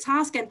playing the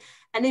task, and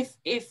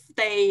if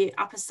they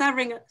are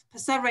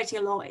perseverating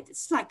a lot,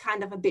 it's like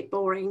kind of a bit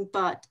boring,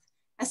 but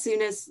as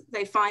soon as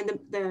they find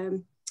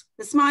the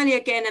smiley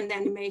again and the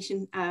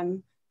animation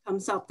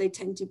comes up, they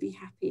tend to be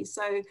happy.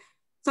 So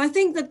I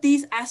think that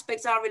these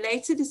aspects are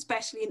related,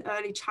 especially in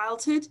early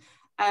childhood,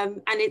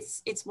 and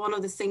it's one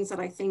of the things that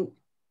I think,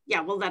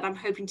 yeah, well, that I'm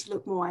hoping to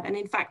look more at. And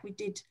in fact, we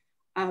did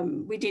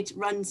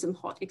run some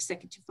hot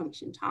executive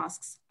function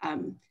tasks,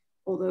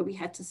 although we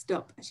had to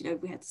stop, as you know,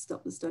 we had to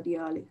stop the study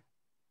early.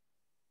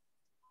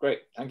 Great,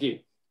 thank you.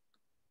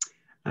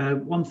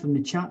 One from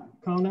the chat,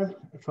 Karla,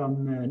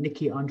 from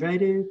Nikki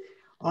Andredu.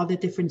 Are there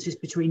differences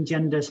between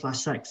gender /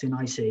 sex in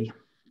IC?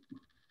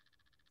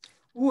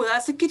 Oh,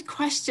 that's a good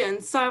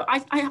question. So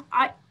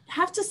I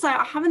have to say,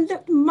 I haven't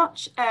looked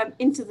much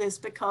into this,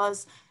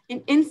 because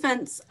in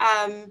infants,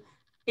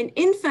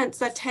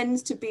 there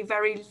tends to be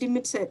very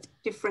limited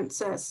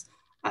differences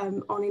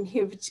on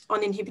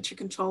inhibitory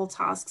control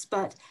tasks,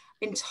 but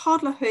in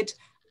toddlerhood,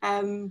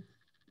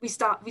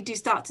 we do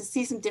start to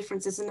see some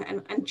differences,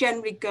 and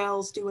generally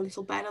girls do a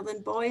little better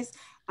than boys,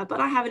 but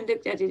I haven't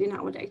looked at it in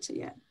our data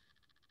yet.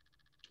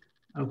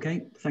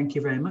 Okay, thank you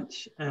very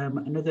much.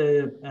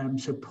 Another,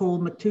 so Paul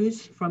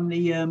Matthews from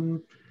the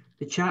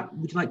chat,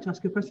 would you like to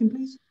ask a question,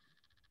 please?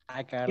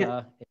 Hi, Karla.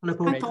 Yeah. Hello,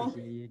 Paul. Great to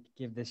hear you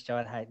give this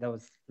shot. Hi, that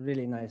was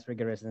really nice,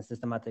 rigorous, and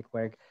systematic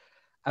work.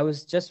 I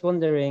was just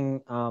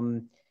wondering,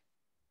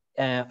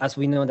 as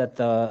we know that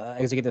the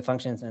executive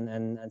functions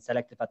and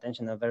selective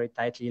attention are very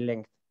tightly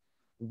linked,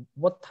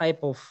 what type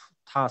of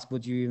task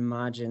would you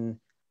imagine,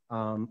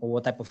 or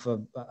what type of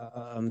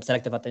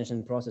selective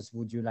attention process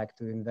would you like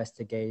to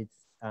investigate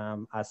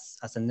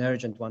as an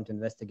urgent one to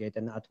investigate,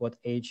 and at what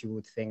age you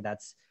would think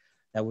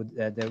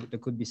there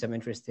could be some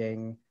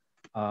interesting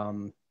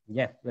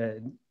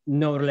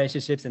no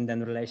relationships and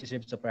then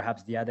relationships, or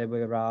perhaps the other way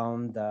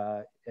around,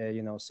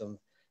 you know, some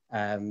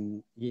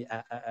when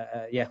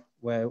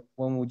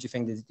would you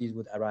think these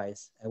would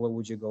arise, and where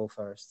would you go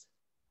first?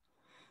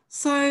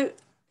 So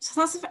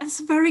that's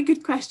a very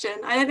good question.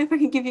 I don't know if I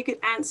can give you a good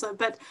answer,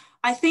 but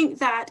I think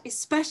that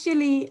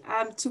especially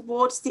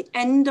towards the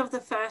end of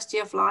the first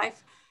year of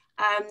life,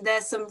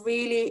 there's some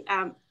really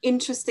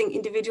interesting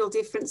individual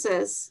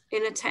differences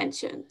in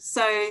attention.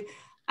 So,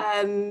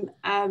 and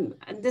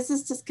this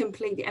is just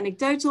completely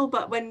anecdotal,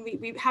 but when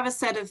we have a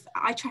set of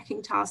eye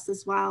tracking tasks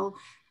as well,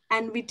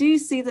 and we do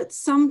see that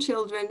some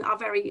children are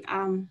very,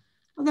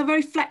 they're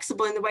very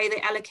flexible in the way they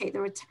allocate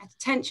their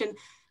attention,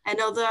 and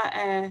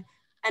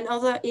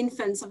other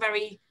infants are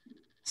very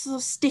sort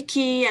of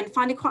sticky and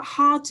find it quite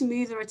hard to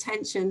move their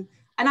attention.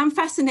 And I'm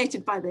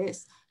fascinated by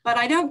this, but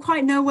I don't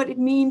quite know what it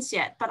means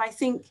yet. But I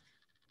think,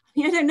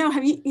 I don't know,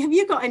 have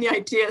you got any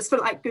ideas for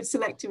like good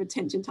selective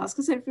attention tasks?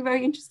 Because it'd be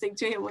very interesting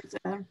to hear what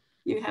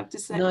you have to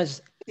say. No,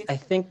 I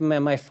think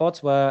my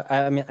thoughts were,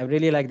 I mean, I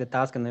really like the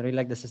task and I really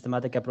like the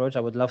systematic approach.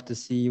 I would love to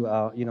see,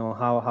 you know,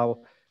 how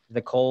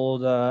the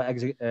cold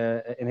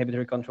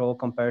inhibitory control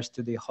compares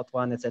to the hot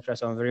one, etc.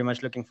 So I'm very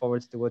much looking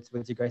forward to what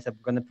you guys are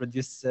going to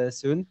produce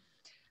soon.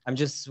 I'm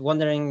just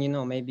wondering, you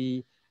know,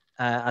 maybe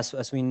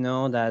as we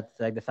know that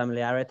like the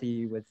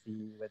familiarity with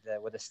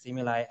the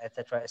stimuli,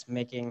 etc.,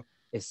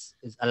 is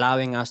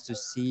allowing us to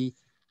see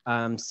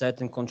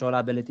certain control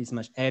abilities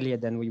much earlier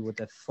than we would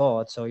have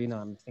thought. So, you know,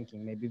 I'm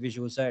thinking maybe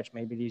visual search,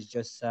 maybe these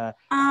just the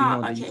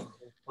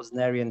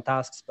Poznerian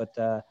tasks, but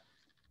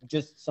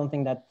just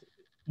something that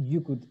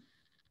you could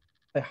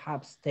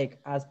perhaps take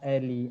as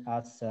early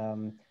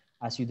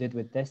as you did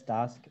with this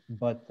task,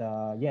 but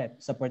yeah,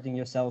 supporting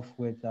yourself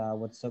with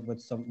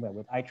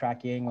eye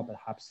tracking or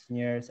perhaps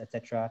sneers,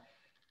 etc.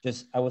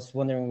 Just I was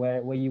wondering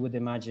where you would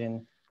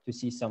imagine to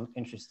see some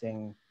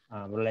interesting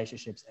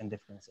relationships and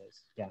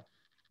differences.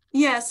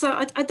 Yeah, so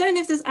I don't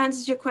know if this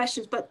answers your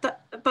questions, but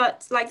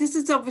like this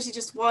is obviously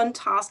just one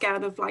task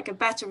out of like a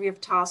battery of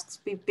tasks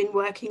we've been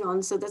working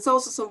on. So there's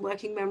also some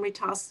working memory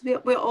tasks.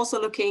 We're also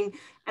looking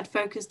at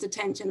focused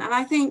attention, and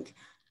I think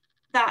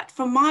that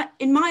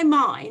in my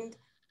mind,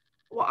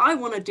 what I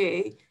want to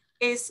do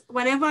is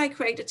whenever I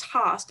create a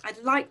task,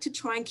 I'd like to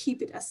try and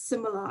keep it as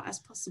similar as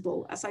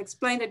possible. As I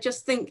explained, I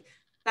just think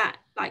that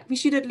like we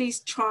should at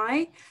least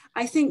try.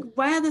 I think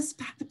where there's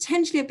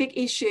potentially a big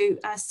issue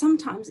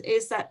sometimes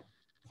is that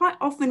quite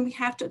often we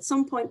have to at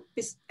some point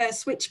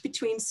switch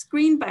between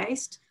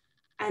screen-based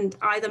and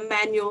either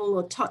manual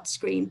or touch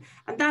screen.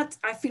 And that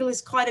I feel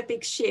is quite a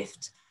big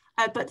shift.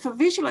 But for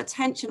visual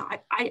attention,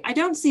 I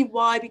don't see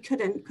why we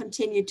couldn't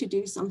continue to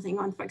do something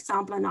on, for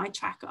example, an eye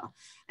tracker.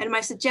 And my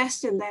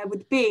suggestion there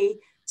would be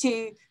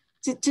to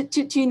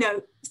you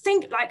know,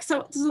 think like,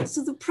 so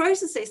the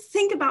process is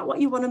think about what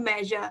you want to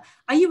measure.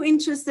 Are you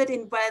interested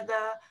in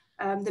whether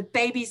the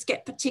babies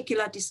get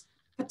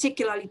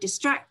particularly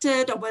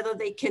distracted, or whether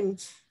they can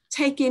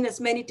take in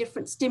as many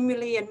different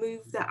stimuli and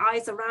move their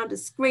eyes around a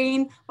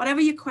screen, whatever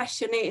your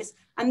question is,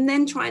 and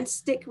then try and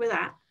stick with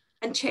that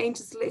and change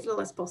as little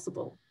as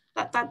possible.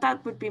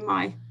 That would be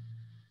my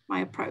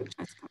approach,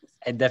 I suppose.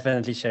 I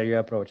definitely share your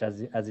approach,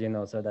 as you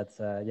know. So that's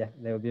yeah,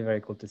 that would be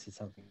very cool to see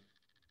something.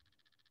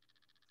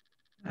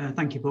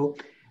 Thank you, Paul.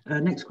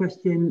 Next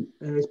question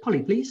is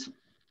Polly, please.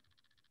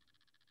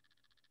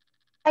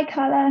 Hi,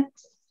 Karla.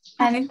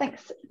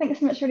 Thanks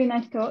so much. Really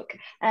nice talk.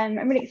 I'm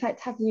really excited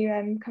to have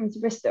you come to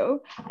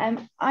Bristol.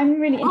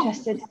 I'm really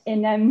interested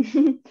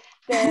in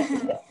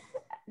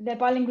the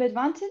bilingual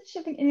advantage,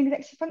 I think, in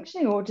executive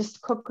functioning or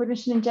just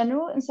cognition in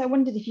general. And so I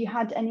wondered if you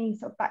had any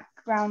sort of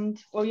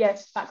background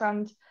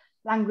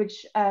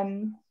language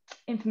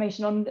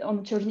information on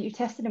the children that you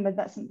tested, and whether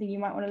that's something you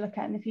might want to look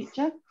at in the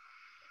future.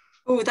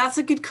 Oh, that's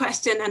a good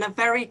question and a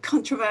very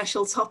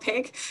controversial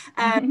topic.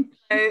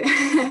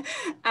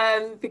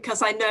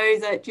 Because I know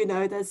that, you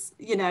know, there's,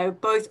 you know,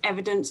 both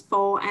evidence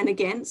for and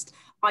against.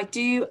 We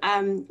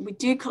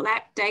do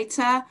collect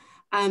data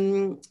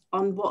on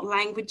what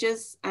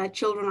languages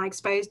children are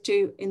exposed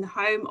to in the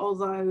home,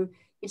 although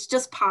it's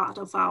just part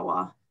of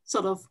our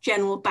sort of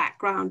general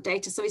background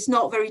data. So it's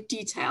not very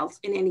detailed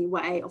in any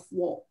way of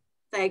what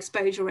their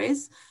exposure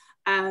is,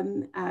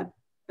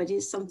 but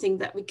it's something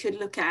that we could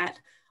look at.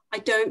 I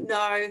don't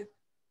know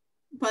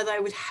whether I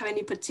would have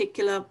any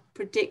particular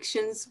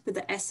predictions with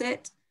the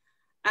ECITT.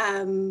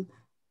 I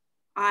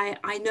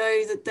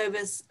know that there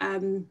was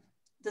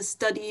the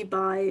study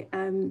by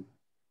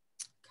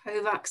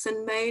Kovacs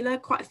and Mailer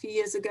quite a few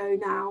years ago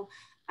now,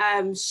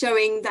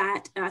 showing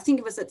that, I think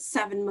it was at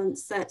 7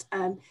 months, that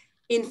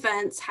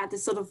infants had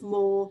this sort of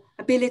more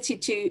ability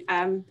to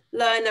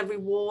learn a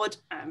reward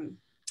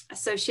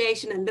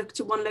association and look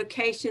to one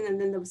location, and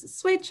then there was a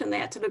switch and they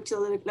had to look to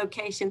the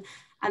location,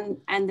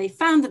 and they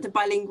found that the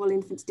bilingual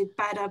infants did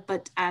better,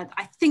 but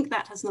I think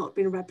that has not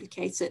been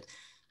replicated.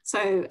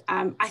 So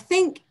I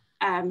think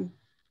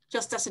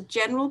just as a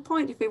general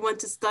point, if we want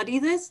to study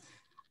this,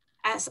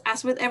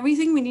 as with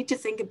everything, we need to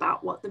think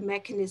about what the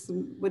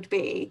mechanism would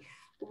be.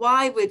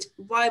 What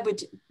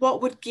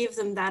would give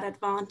them that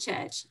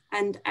advantage,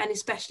 and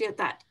especially at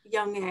that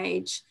young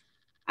age,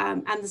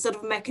 and the sort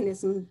of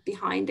mechanism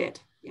behind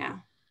it. Yeah.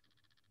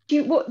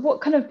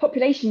 What kind of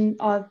population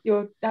are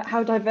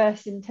how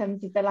diverse in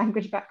terms of their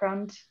language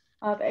background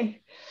are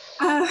they?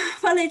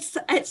 Well,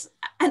 it's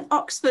an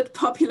Oxford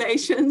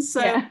population,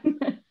 so yeah.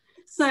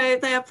 So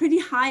they are pretty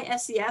high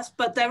SES,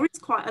 but there is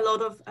quite a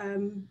lot of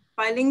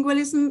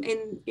bilingualism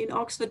in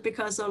Oxford,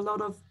 because a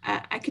lot of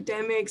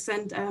academics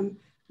and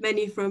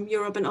many from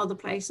Europe and other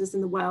places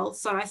in the world.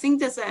 So I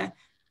think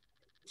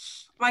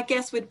my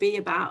guess would be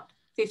about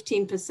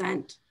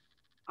 15%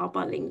 are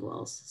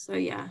bilinguals. So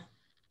yeah.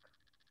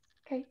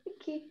 Okay,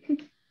 thank you.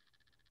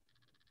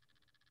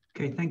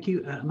 Okay, thank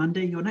you.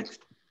 Amanda, you're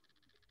next.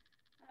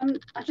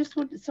 I just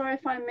wanted, sorry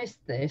if I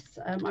missed this.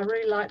 I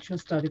really liked your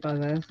study, by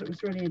the way. I thought it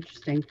was really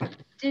interesting.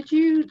 Did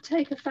you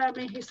take a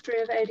family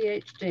history of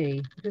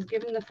ADHD? Because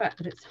given the fact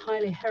that it's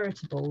highly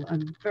heritable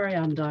and very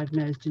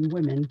undiagnosed in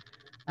women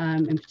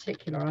in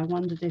particular, I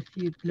wondered if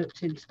you'd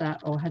looked into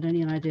that or had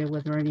any idea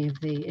whether any of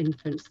the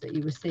infants that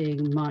you were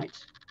seeing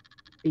might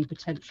be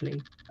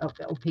potentially,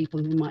 or people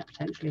who might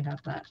potentially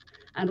have that,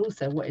 and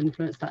also what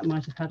influence that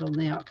might have had on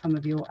the outcome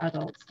of your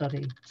adult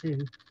study too.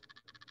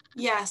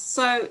 Yes,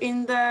 so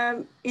in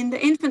the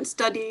infant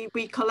study,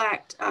 we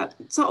collect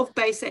sort of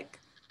basic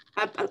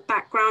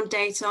background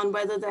data on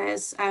whether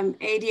there's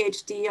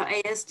ADHD or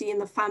ASD in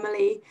the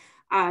family.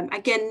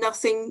 Again,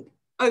 nothing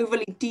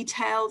overly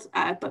detailed,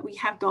 but we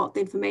have got the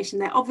information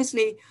there.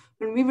 Obviously,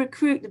 when we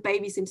recruit the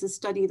babies into the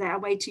study, they are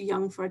way too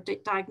young for a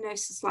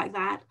diagnosis like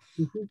that.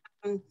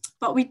 Mm-hmm.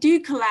 But we do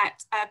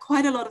collect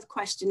quite a lot of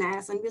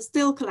questionnaires, and we're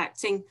still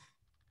collecting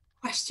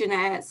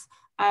questionnaires,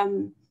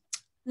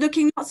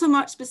 looking not so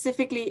much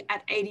specifically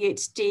at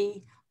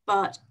ADHD,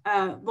 but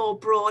more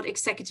broad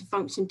executive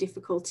function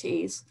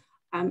difficulties.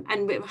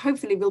 And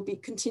hopefully we'll be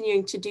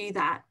continuing to do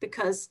that,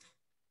 because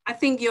I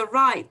think you're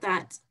right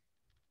that,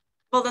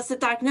 well, there's a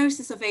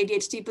diagnosis of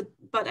ADHD,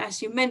 but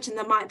as you mentioned,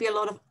 there might be a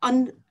lot of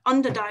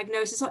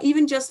underdiagnosis, or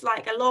even just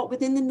like a lot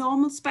within the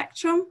normal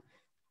spectrum.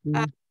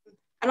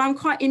 And I'm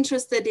quite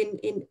interested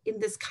in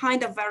this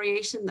kind of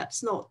variation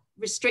that's not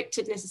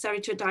restricted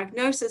necessarily to a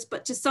diagnosis,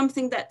 but to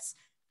something that's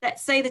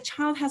let's say the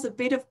child has a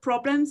bit of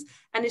problems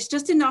and it's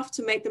just enough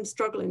to make them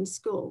struggle in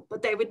school,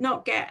 but they would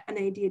not get an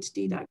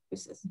ADHD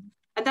diagnosis.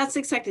 And that's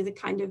exactly the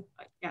kind of,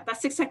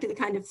 that's exactly the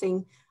kind of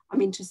thing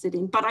I'm interested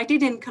in. But I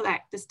didn't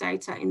collect this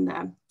data in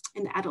the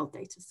adult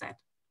data set,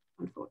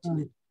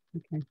 unfortunately. Oh,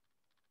 okay.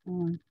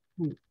 All right.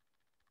 Thanks.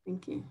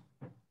 Thank you.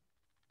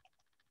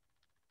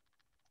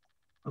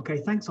 Okay,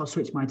 thanks. I'll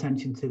switch my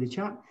attention to the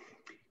chat.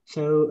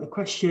 So a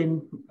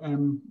question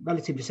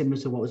relatively similar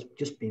to what was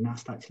just being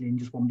asked actually, and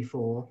just one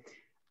before,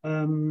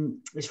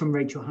 is from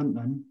Rachel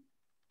Huntman.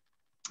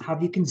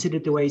 Have you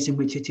considered the ways in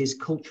which it is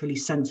culturally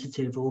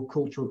sensitive or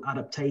cultural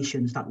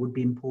adaptations that would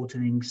be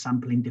important in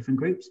sampling different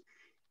groups?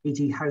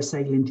 E.g., how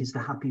salient is the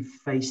happy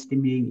face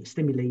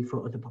stimuli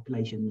for other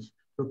populations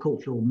for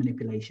cultural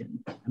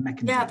manipulation and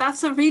mechanism? Yeah,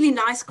 that's a really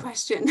nice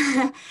question.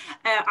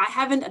 I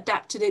haven't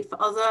adapted it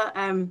for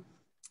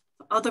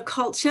other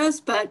cultures,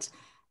 but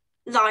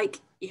like,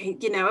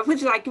 you know,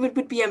 it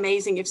would be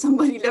amazing if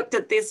somebody looked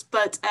at this,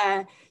 but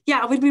yeah,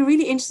 I would be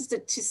really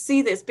interested to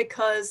see this,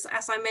 because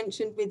as I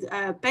mentioned with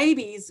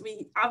babies,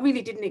 I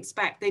really didn't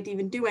expect they'd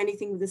even do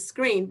anything with the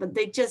screen, but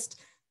they just,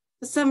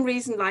 for some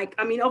reason, like,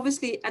 I mean,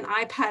 obviously an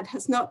iPad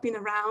has not been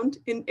around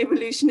in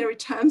evolutionary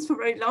terms for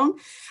very long.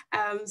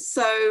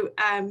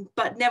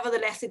 But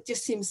nevertheless, it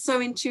just seems so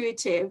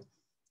intuitive.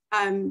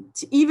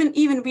 To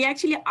even we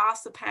actually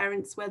asked the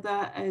parents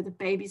whether the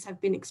babies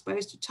have been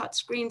exposed to touch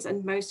screens,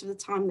 and most of the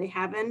time they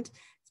haven't.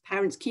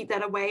 Parents keep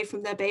that away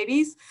from their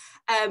babies,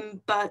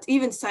 but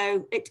even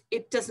so,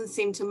 it doesn't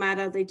seem to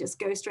matter. They just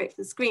go straight for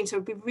the screen. So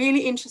it'd be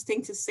really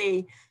interesting to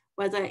see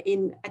whether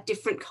in a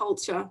different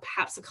culture,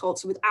 perhaps a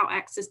culture without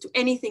access to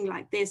anything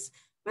like this,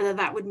 whether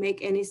that would make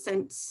any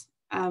sense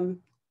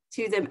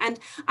to them. And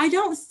I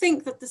don't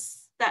think that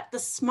the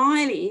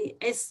smiley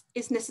is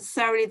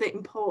necessarily the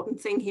important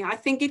thing here. I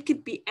think it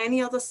could be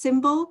any other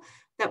symbol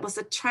that was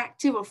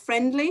attractive or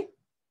friendly.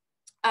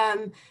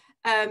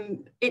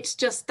 It's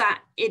just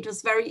that it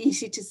was very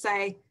easy to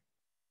say,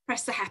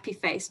 press the happy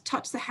face,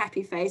 touch the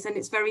happy face, and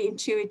it's very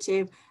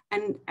intuitive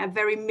and a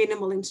very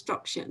minimal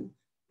instruction.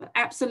 But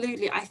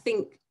absolutely, I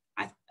think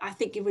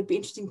it would be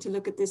interesting to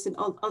look at this in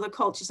other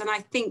cultures, and I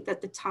think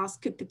that the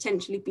task could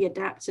potentially be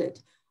adapted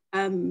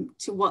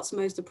to what's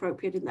most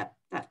appropriate in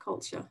that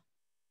culture.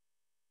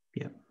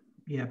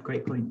 Yeah,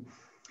 great point.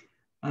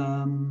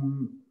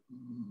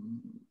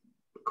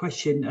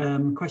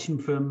 Question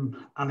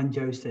from Alan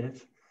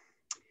Joseph.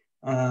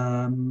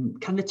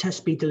 Can the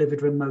test be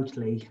delivered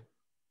remotely?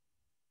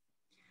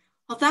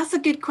 Well, that's a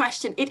good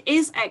question. It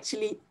is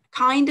actually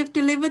kind of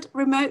delivered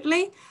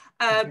remotely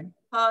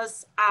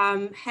because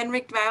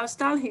Henrik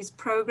Dværgstad, who's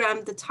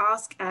programmed the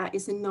task,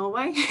 is in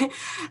Norway.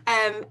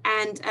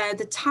 And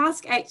the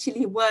task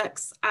actually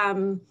works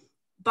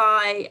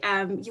by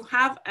you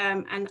have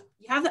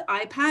the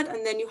iPad,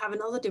 and then you have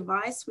another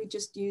device. We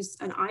just use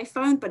an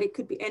iPhone, but it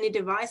could be any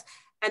device.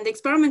 And the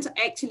experimenter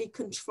actually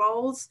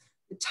controls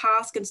the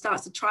task and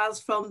starts the trials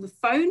from the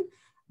phone.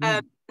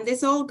 And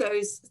this all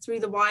goes through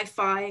the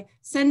Wi-Fi,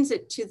 sends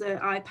it to the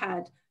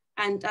iPad,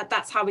 and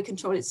that's how we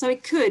control it. So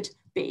it could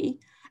be.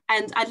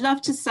 And I'd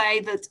love to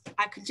say that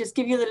I could just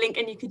give you the link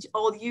and you could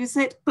all use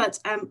it, but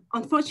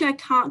unfortunately I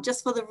can't,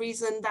 just for the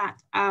reason that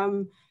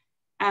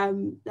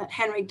that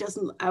Henrik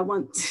doesn't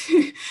want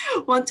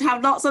to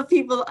have lots of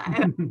people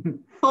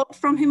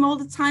from him all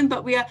the time,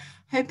 but we are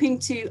hoping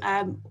to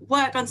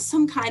work on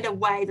some kind of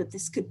way that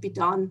this could be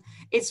done.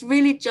 It's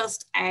really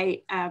just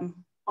a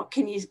what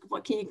can you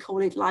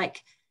call it,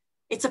 like,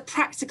 it's a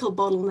practical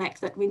bottleneck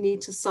that we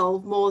need to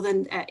solve more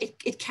than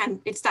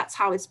that's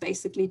how it's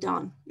basically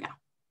done. Yeah.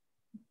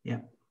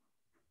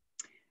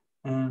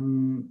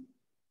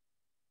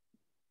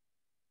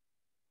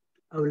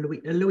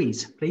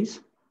 Louise, please.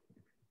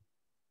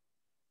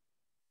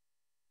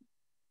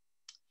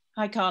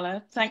 Hi,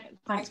 Karla.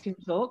 Thanks for your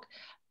talk.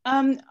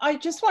 I'm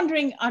just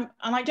wondering, and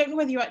I don't know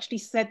whether you actually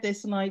said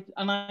this and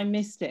I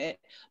missed it,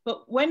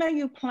 but when are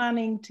you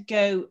planning to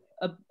go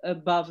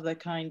above the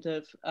kind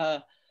of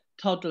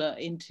toddler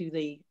into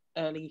the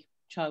early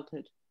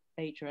childhood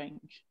age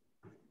range?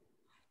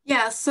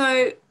 Yeah,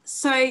 so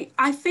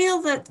I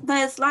feel that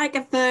there's like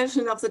a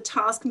version of the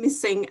task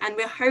missing, and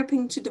we're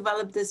hoping to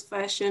develop this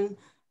version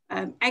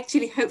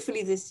actually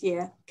hopefully this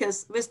year,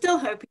 because we're still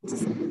hoping to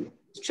see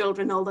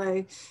children,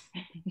 although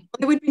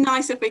it would be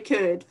nice if we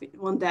could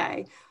one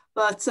day.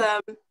 But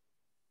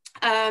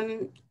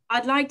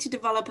I'd like to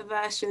develop a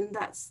version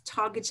that's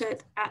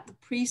targeted at the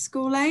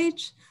preschool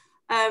age.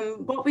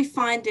 What we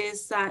find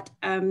is that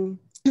when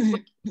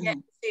we get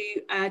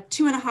to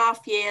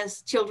 2.5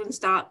 years, children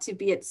start to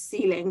be at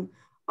ceiling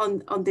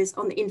on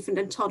the infant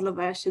and toddler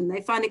version.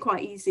 They find it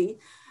quite easy.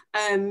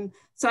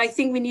 So I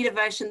think we need a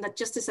version that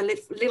just is a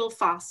little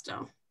faster.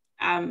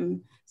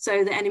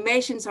 So the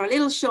animations are a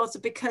little shorter,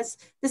 because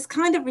this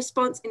kind of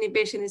response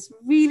inhibition is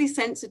really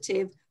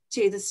sensitive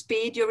to the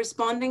speed you're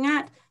responding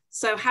at.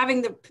 So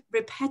having the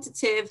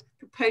repetitive,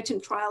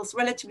 potent trials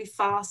relatively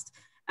fast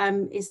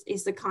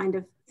is the kind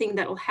of thing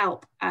that will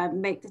help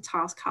make the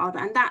task harder.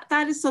 And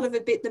that is sort of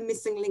a bit the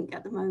missing link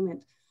at the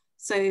moment.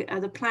 So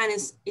the plan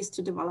is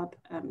to develop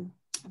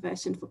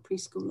version for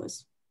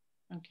preschoolers.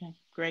 Okay,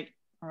 great.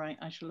 All right,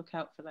 I shall look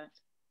out for that.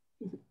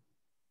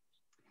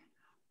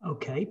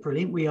 Okay,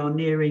 brilliant. We are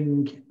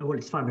nearing, well,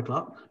 it's 5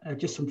 o'clock.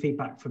 Just some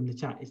feedback from the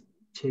chat is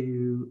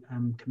to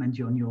commend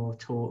you on your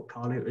talk,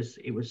 Karla.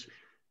 It was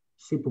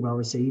super well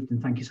received,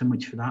 and thank you so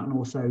much for that. And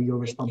also your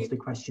response to the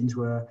questions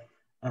were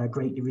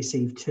greatly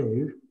received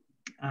too.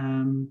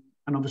 And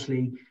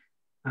obviously,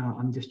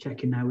 I'm just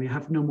checking now, we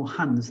have no more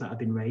hands that have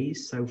been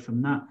raised. So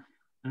from that,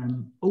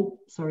 oh,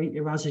 sorry,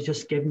 Iraz has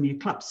just given me a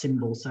clap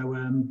symbol. So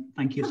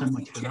thank you so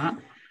much for that.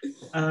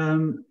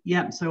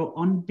 Yeah, so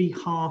on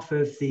behalf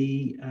of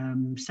the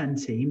SEND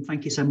team,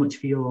 thank you so much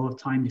for your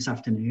time this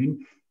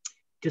afternoon.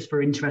 Just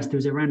for interest, there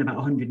was around about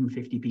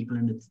 150 people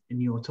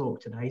in your talk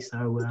today,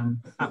 so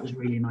that was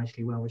really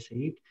nicely well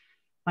received.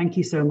 Thank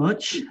you so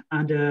much,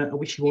 and I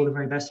wish you all the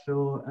very best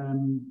for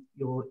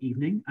your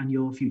evening and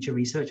your future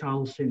research.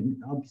 I'll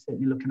be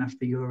certainly looking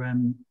after your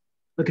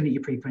looking at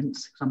your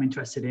preprints, because I'm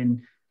interested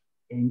in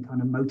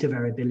kind of motor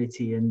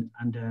variability and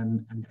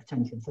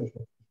attention. So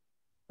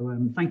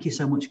thank you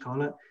so much,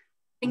 Karla.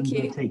 Thank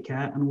you. Take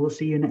care, and we'll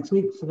see you next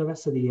week for the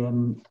rest of the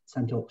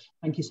SEND talks.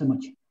 Thank you so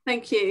much.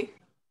 Thank you.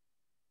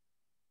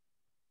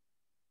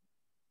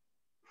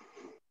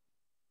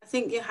 I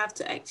think you have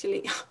to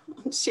actually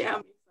share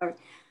me. Sorry.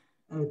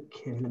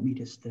 Okay, let me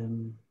just.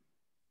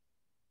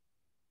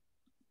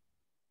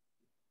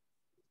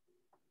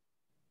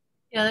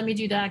 Yeah, let me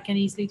do that. I can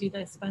easily do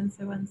this,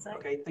 Spencer. 1 second.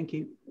 Okay, thank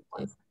you.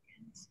 1 second.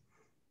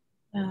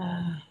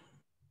 For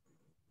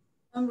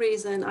some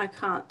reason I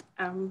can't.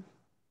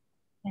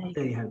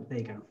 There you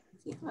go.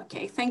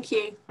 Okay, thank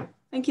you.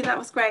 Thank you. That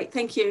was great.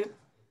 Thank you.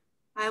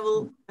 I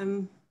will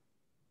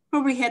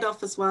probably head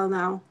off as well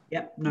now.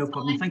 Yep, no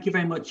problem. Thank you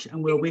very much.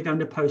 And we're going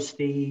to post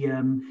the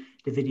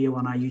video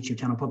on our YouTube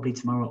channel probably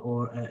tomorrow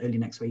or early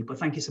next week. But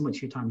thank you so much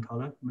for your time,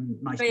 Karla.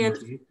 Nice to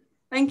meet you.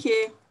 Thank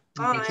you.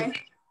 Bye.